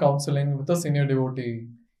proper counseling with a senior devotee.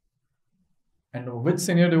 And which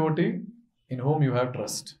senior devotee? In whom you have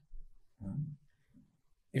trust.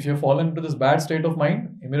 If you have fallen into this bad state of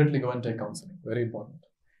mind, immediately go and take counseling. Very important.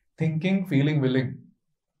 Thinking, feeling, willing.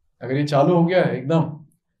 अगर ये चालू हो गया है एकदम,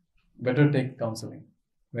 better take counseling.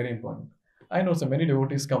 Very important. I know so many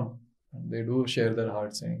devotees come and they do share their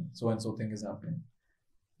heart saying so and so thing is happening.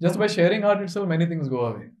 Just by sharing heart itself, many things go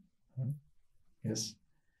away. Yes.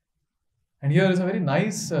 And here is a very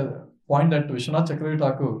nice point that Vishwanath Chakravarti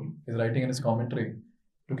Thakur is writing in his commentary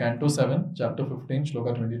to Canto 7, Chapter 15,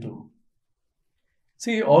 Shloka 22.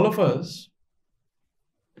 See, all of us,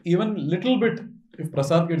 even little bit, if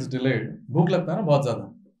prasad gets delayed, bhook lagta hai na bahut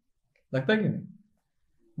zyada. Lagta hai ki nahi?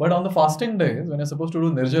 But on the fasting days, when you're supposed to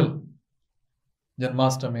do Nirjal,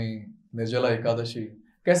 Janmashtami, Nirjala Ekadashi,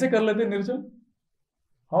 kaise kar lete Nirjal?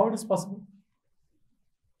 How it is possible?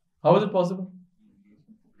 How is it possible?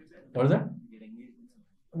 What is that?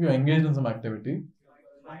 You engaged in some activity.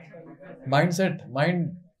 Mindset,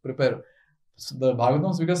 mind prepare. So the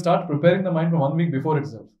Bhagavatam speakers start preparing the mind from 1 week before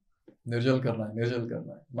itself. Nirjal karna hai, Nirjal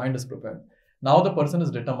karna hai. Mind is prepared. Now the person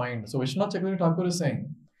is determined. So Vishwanath Chakravarti Thakur is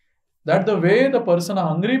saying that the way the person, a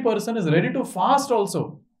hungry person, is ready to fast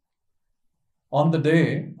also on the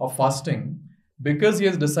day of fasting because he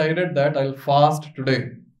has decided that I'll fast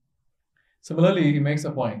today. Similarly, he makes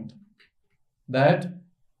a point that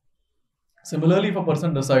Similarly, if a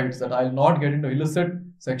person decides that I'll not get into illicit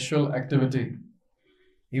sexual activity,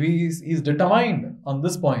 he's determined on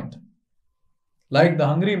this point. Like the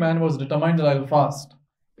hungry man was determined that I'll fast,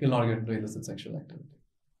 he'll not get into illicit sexual activity.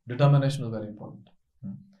 Determination is very important.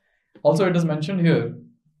 Also, it is mentioned here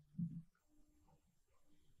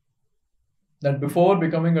that before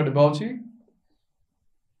becoming a debauchee,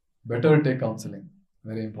 better take counseling.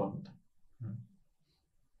 Very important.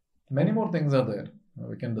 Many more things are there.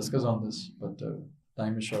 We can discuss on this, but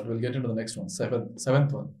time is short. We'll get into the next one,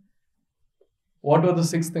 seventh one. What were the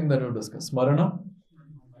sixth thing that we'll discuss? Smarana,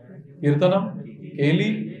 Kirtanam,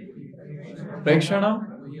 Keli, Prekshanam,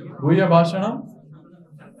 Guhya Bhashanam,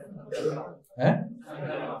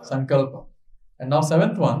 Sankalpa. And now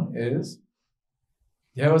seventh one is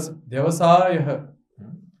Dhyavasaya.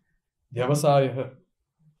 Dhyavasaya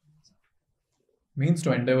means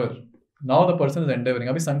to endeavor. Now the person is endeavoring.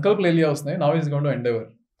 Abhi sankalp le liya usne, now he is going to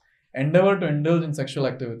endeavor. Endeavor to indulge in sexual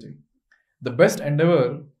activity. The best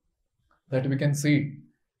endeavor that we can see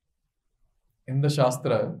in the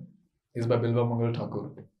Shastra is by Bilvamangal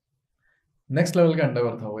Thakur. Next level ka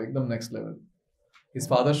endeavor tha wo, ekdam next level. His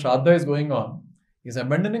father's Shraddha is going on. He's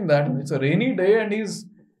abandoning that. It's a rainy day and he's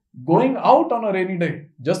going out on a rainy day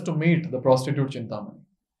just to meet the prostitute Chintamani.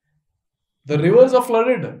 The rivers are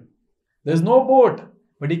flooded. There's no boat.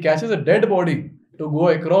 But he catches a dead body to go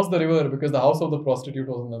across the river because the house of the prostitute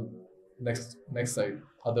was on the next side,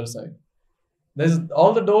 other side.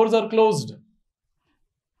 All the doors are closed.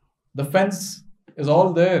 The fence is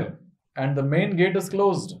all there and the main gate is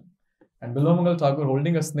closed. And Bilvamangal Thakur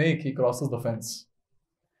holding a snake, he crosses the fence.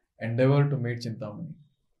 Endeavor to meet Chintamani.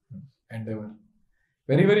 Endeavor.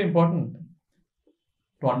 Very, very important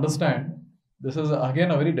to understand. This is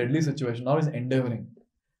again a very deadly situation. Now he's endeavoring.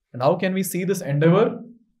 And how can we see this endeavor?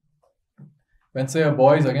 When say a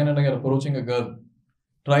boy is again and again approaching a girl,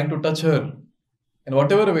 trying to touch her in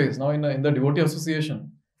whatever ways. Now in the devotee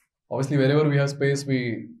association, obviously wherever we have space,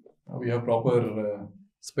 we have proper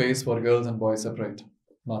space for girls and boys separate,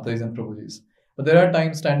 Matais and Prabhujis. But there are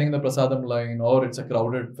times standing in the prasadam line or it's a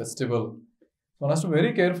crowded festival. One has to be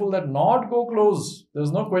very careful that not go close.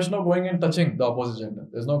 There's no question of going and touching the opposite gender.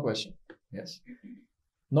 There's no question. Yes.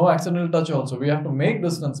 No accidental touch also. We have to make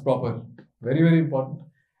distance proper. Very, very important.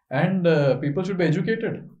 And people should be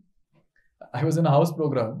educated. I was in a house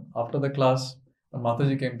program after the class when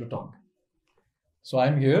Mataji came to talk. So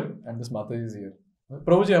I'm here and this Mataji is here.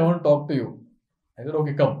 Prabhuji, I want to talk to you. I said,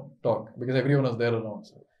 okay, come, talk. Because everyone was there around.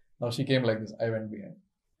 So now she came like this. I went behind.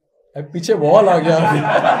 Piche wall aa gaya.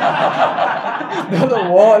 There was a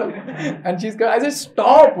wall. And she's coming. I said,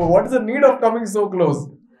 stop. What is the need of coming so close?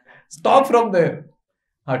 Stop from there.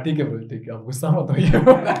 हाँ ठीक है bro, ठीक है, आप गुस्सा मत होइए.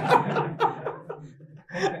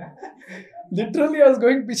 Literally, I was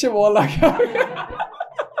going पीछे wall आ गया.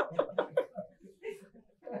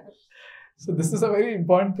 So this is a very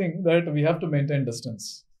important thing that we have to maintain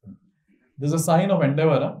distance. This is a sign of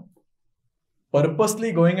endeavor. Huh?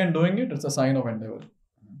 Purposely going and doing it, it's a sign of endeavor.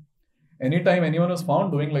 Anytime anyone is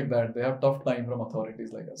found doing like that, they have tough time from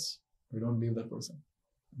authorities like us. We don't leave that person.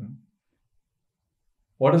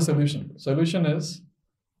 What is the solution? Solution is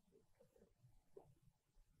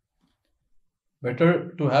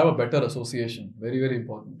better to have a better association. Very, very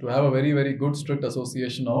important. To have a very, very good, strict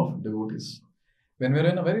association of devotees. When we're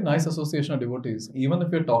in a very nice association of devotees, even if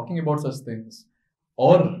we're talking about such things,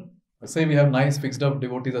 or say we have nice fixed up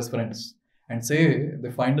devotees as friends, and say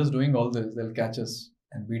they find us doing all this, they'll catch us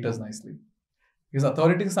and beat us nicely. Because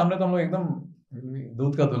authorities के सामने तो हम लोग एकदम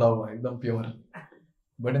दूध का धुला हुआ, एकदम pure.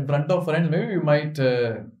 But in front of friends, maybe we might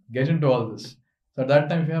get into all this. So at that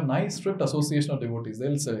time, if you have nice, strict association of devotees,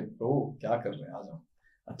 they'll say, oh, kya kar rahe hain, aa jao.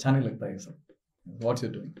 Achha nahi lagta ye sab. What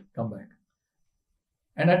you're doing, come back.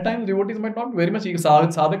 And at times, devotees might not be very much,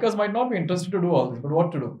 sadhakas might not be interested to do all this, but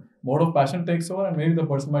what to do? Mode of passion takes over and maybe the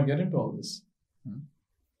person might get into all this.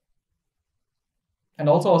 And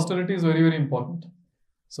also austerity is very, very important.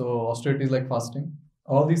 So austerities like fasting,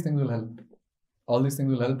 all these things will help. All these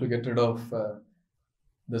things will help to get rid of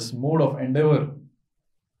this mode of endeavor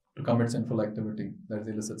to commit sinful activity, that is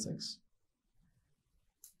illicit sex.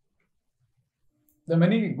 There are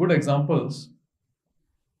many good examples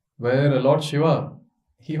where Lord Shiva,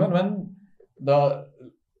 even when the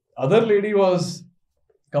other lady was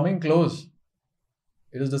coming close,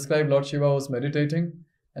 it is described Lord Shiva was meditating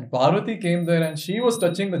and Parvati came there and she was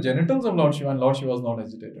touching the genitals of Lord Shiva and Lord Shiva was not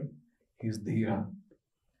agitated. He is Dhira.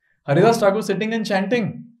 Haridas Thakur sitting and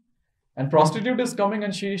chanting and prostitute is coming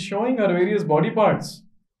and she is showing her various body parts.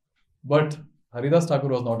 But Haridas Thakur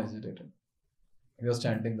was not agitated. He was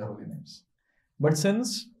chanting the holy names. But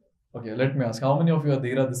since, okay, let me ask, how many of you are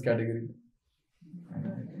Dhira this category?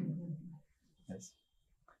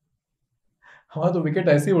 हमारा तो wicket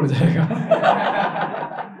ऐसे ही उड़ जाएगा.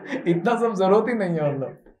 इतना सब जरूरत ही नहीं है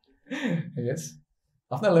मतलब. Yes.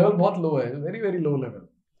 अपना लेवल बहुत लो है, very very low level.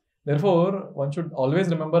 Therefore, one should always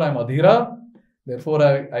remember I am Adhira. Therefore,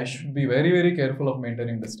 I should be very very careful of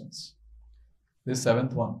maintaining distance. This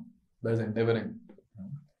seventh one, that is endeavoring.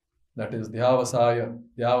 That is Dhyavasaya.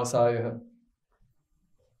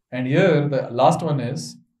 And here the last one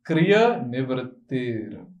is Kriya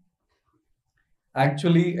Nivrittir.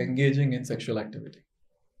 Actually engaging in sexual activity.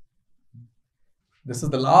 This is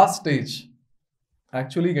the last stage.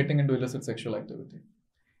 Actually getting into illicit sexual activity.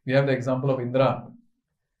 We have the example of Indra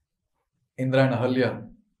and Ahalya.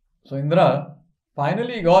 So Indra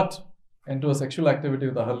finally got into a sexual activity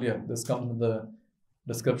with Ahalya. This comes in the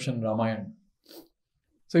description Ramayana.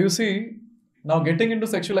 So you see, now getting into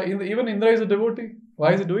sexual, even Indra is a devotee.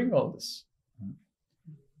 Why is he doing all this?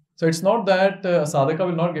 So it's not that a sadhaka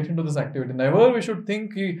will not get into this activity. Never we should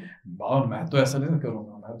think कि मैं तो ऐसा नहीं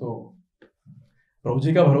करूँगा, मैं तो प्रभु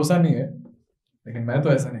जी का भरोसा नहीं है, लेकिन मैं तो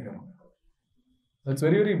ऐसा नहीं करूँगा. So it's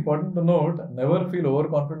very very important to note, never feel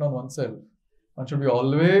overconfident on oneself. One should be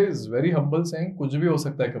always very humble, saying कुछ भी हो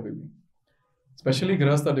सकता है कभी भी. Especially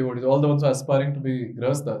grihastha devotees, all the ones who are aspiring to be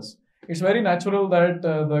grihasthas. It's very natural that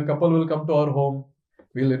the couple will come to our home.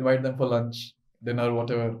 We'll invite them for lunch, dinner,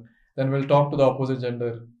 whatever. Then we'll talk to the opposite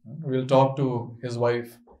gender. We'll talk to his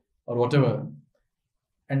wife or whatever.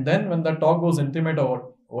 And then when that talk goes intimate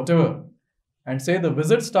or whatever, and say the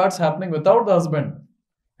visit starts happening without the husband,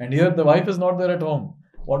 and here the wife is not there at home,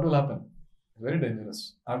 what will happen? Very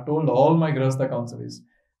dangerous. I've told all my grihastha counsellors,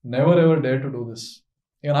 never ever dare to do this.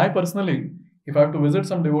 And I personally, if I have to visit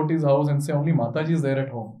some devotee's house and say only Mataji is there at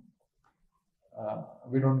home,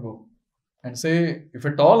 we don't go. And say, if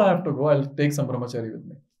at all I have to go, I'll take some brahmachari with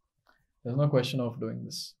me. There's no question of doing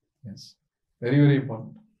this. Yes. Very, very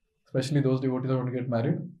important. Especially those devotees who want to get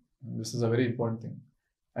married. This is a very important thing.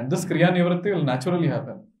 And this Kriya Nivritti will naturally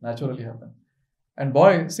happen. Naturally happen. And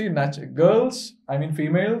boy, see, girls,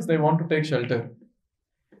 females, they want to take shelter.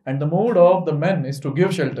 And the mood of the men is to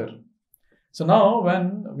give shelter. So now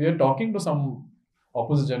when we are talking to some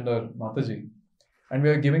opposite gender, Mataji, and we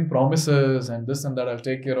are giving promises and this and that, I'll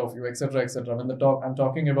take care of you, etc., etc. When I'm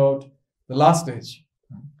talking about the last stage.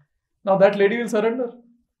 Now that lady will surrender.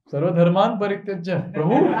 Sarva dharman parityajya.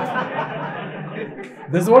 Prabhu.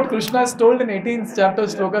 This is what Krishna has told in 18th chapter,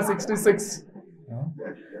 Shloka 66.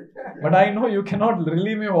 But I know you cannot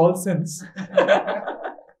relieve me of all sins.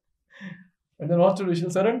 And then what to do? She'll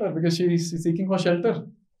surrender because she is seeking for shelter.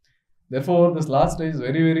 Therefore, this last stage is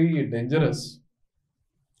very, very dangerous.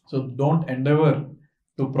 So don't endeavor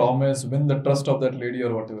to promise, win the trust of that lady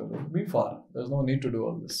or whatever. Be far. There's no need to do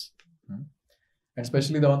all this. And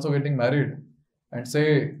especially the ones who are getting married, and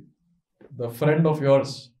say the friend of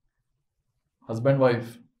yours, husband,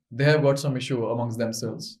 wife, they have got some issue amongst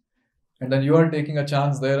themselves. And then you are taking a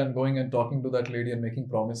chance there and going and talking to that lady and making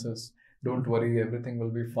promises. Don't worry, everything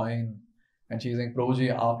will be fine. And she's saying, Prabhu ji,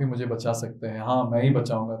 aap hi mujhe bacha sakte hain. Haan, main hi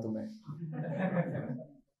bachaunga tumhe.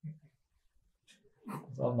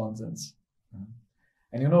 It's all nonsense.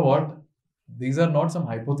 And you know what? These are not some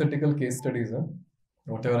hypothetical case studies,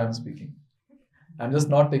 whatever I'm speaking. I'm just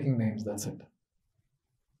not taking names, that's it.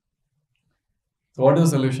 So what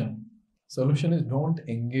is the solution? Solution is don't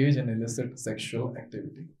engage in illicit sexual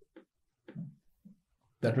activity.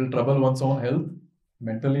 That will trouble one's own health,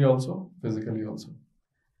 mentally also, physically also.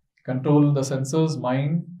 Control the senses,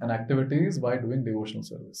 mind and activities by doing devotional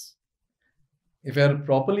service. If you are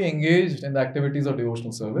properly engaged in the activities of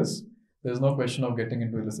devotional service, there is no question of getting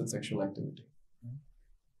into illicit sexual activity.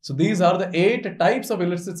 So these are the 8 types of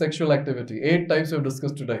illicit sexual activity. 8 types we have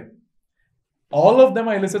discussed today. All of them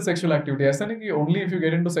are illicit sexual activity. Aisa nahi ki only if you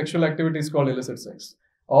get into sexual activity is called illicit sex.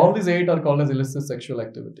 All these 8 are called as illicit sexual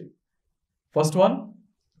activity. First one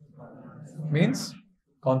means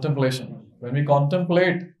contemplation. When we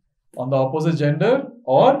contemplate on the opposite gender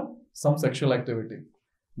or some sexual activity,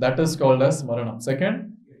 that is called as smaranam.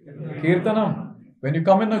 Second, kirtanam. When you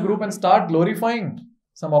come in a group and start glorifying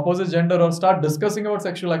some opposite gender or start discussing about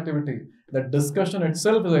sexual activity, that discussion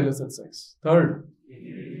itself is illicit sex. Third,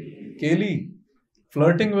 keli,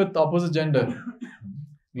 flirting with opposite gender,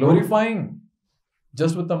 glorifying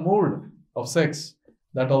just with the mood of sex,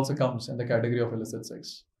 that also comes in the category of illicit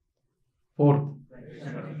sex. Fourth,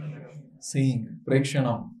 seeing,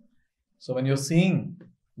 prekshanam. So when you're seeing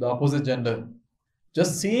the opposite gender,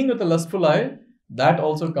 just seeing with a lustful eye, that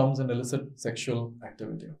also comes in illicit sexual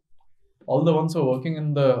activity. All the ones who are working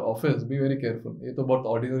in the office, be very careful. ये तो बहुत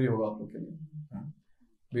ordinary होगा आप लोग के लिए.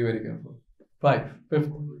 Be very careful. Fifth,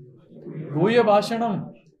 guhya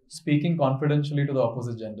bhashanam, speaking confidentially to the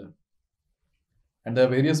opposite gender. And there are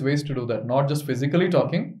various ways to do that, not just physically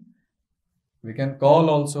talking. We can call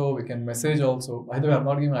also, we can message also. By the way, I'm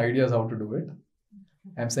not giving ideas how to do it.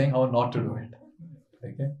 I'm saying how not to do it.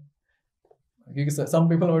 Okay? Some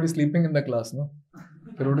people are already sleeping in the class, no?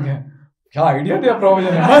 फिर उठ गए, क्या idea दिया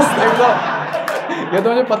provision है, बस एकदम, ये तो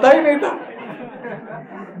मुझे पता ही नहीं था.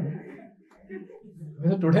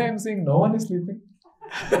 Today I'm seeing no one is sleeping.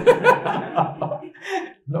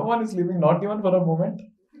 No one is sleeping, not even for a moment.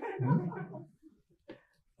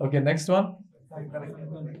 Okay, next one.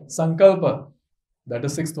 Sankalpa. That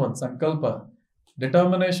is sixth one. Sankalpa.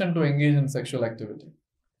 Determination to engage in sexual activity.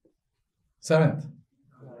 Seventh.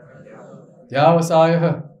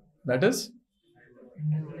 Vyavasaya. That is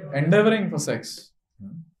endeavoring for sex.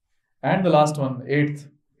 And the last one, eighth,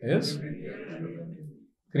 is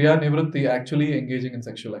Kriya Nivritti, actually engaging in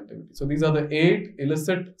sexual activity. So these are the 8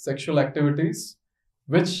 illicit sexual activities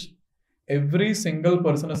which every single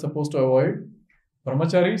person is supposed to avoid.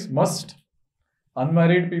 Brahmacharis must.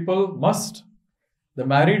 Unmarried people must. The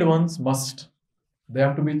married ones must. They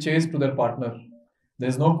have to be chaste to their partner. There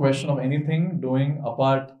is no question of anything doing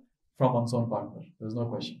apart from one's own partner. There is no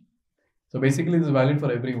question. So basically this is valid for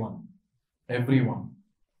everyone. Everyone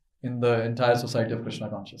in the entire society of Krishna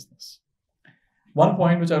consciousness. One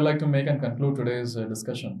point which I would like to make and conclude today's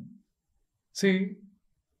discussion. See,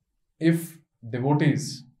 if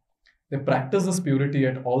devotees, they practice this purity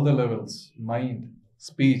at all the levels, mind,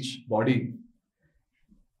 speech, body,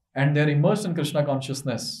 and they are immersed in Krishna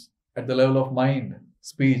consciousness at the level of mind,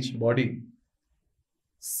 speech, body,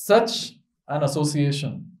 such an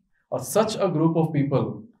association or such a group of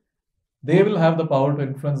people, they will have the power to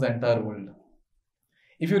influence the entire world.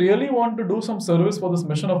 If you really want to do some service for this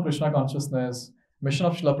mission of Krishna consciousness, mission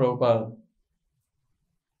of Srila Prabhupada,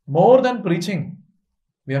 more than preaching,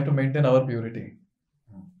 we have to maintain our purity.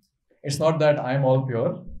 It's not that I am all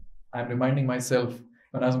pure. I am reminding myself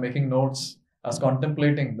when I was making notes, I was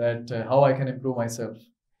contemplating that how I can improve myself.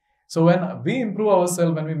 So when we improve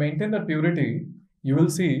ourselves, when we maintain that purity, you will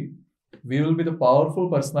see we will be the powerful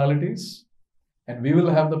personalities and we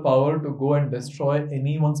will have the power to go and destroy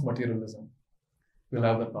anyone's materialism. We'll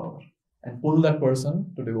have that power and pull that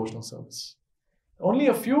person to devotional service. Only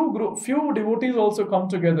a few devotees also come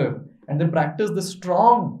together and they practice this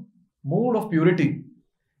strong mood of purity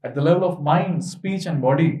at the level of mind, speech and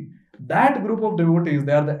body. That group of devotees,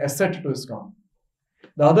 they are the asset to ISKCON.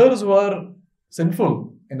 The others who are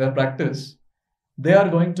sinful in their practice, they are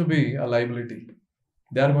going to be a liability.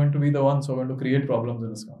 They are going to be the ones who are going to create problems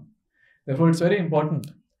in ISKCON. Therefore, it's very important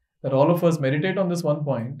that all of us meditate on this one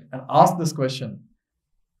point and ask this question,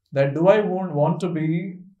 that do I want to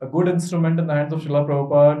be a good instrument in the hands of Srila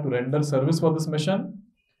Prabhupada to render service for this mission?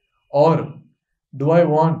 Or do I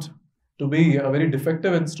want to be a very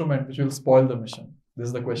defective instrument which will spoil the mission? This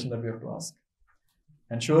is the question that we have to ask.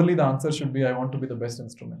 And surely the answer should be, I want to be the best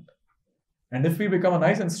instrument. And if we become a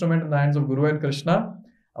nice instrument in the hands of Guru and Krishna,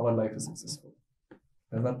 our life is successful.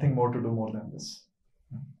 There's nothing more to do more than this.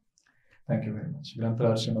 Thank you very much.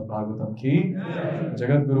 Grantaraj Srimad Bhagavatam ki,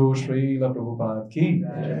 Jagat Guru Srila Prabhupada ki.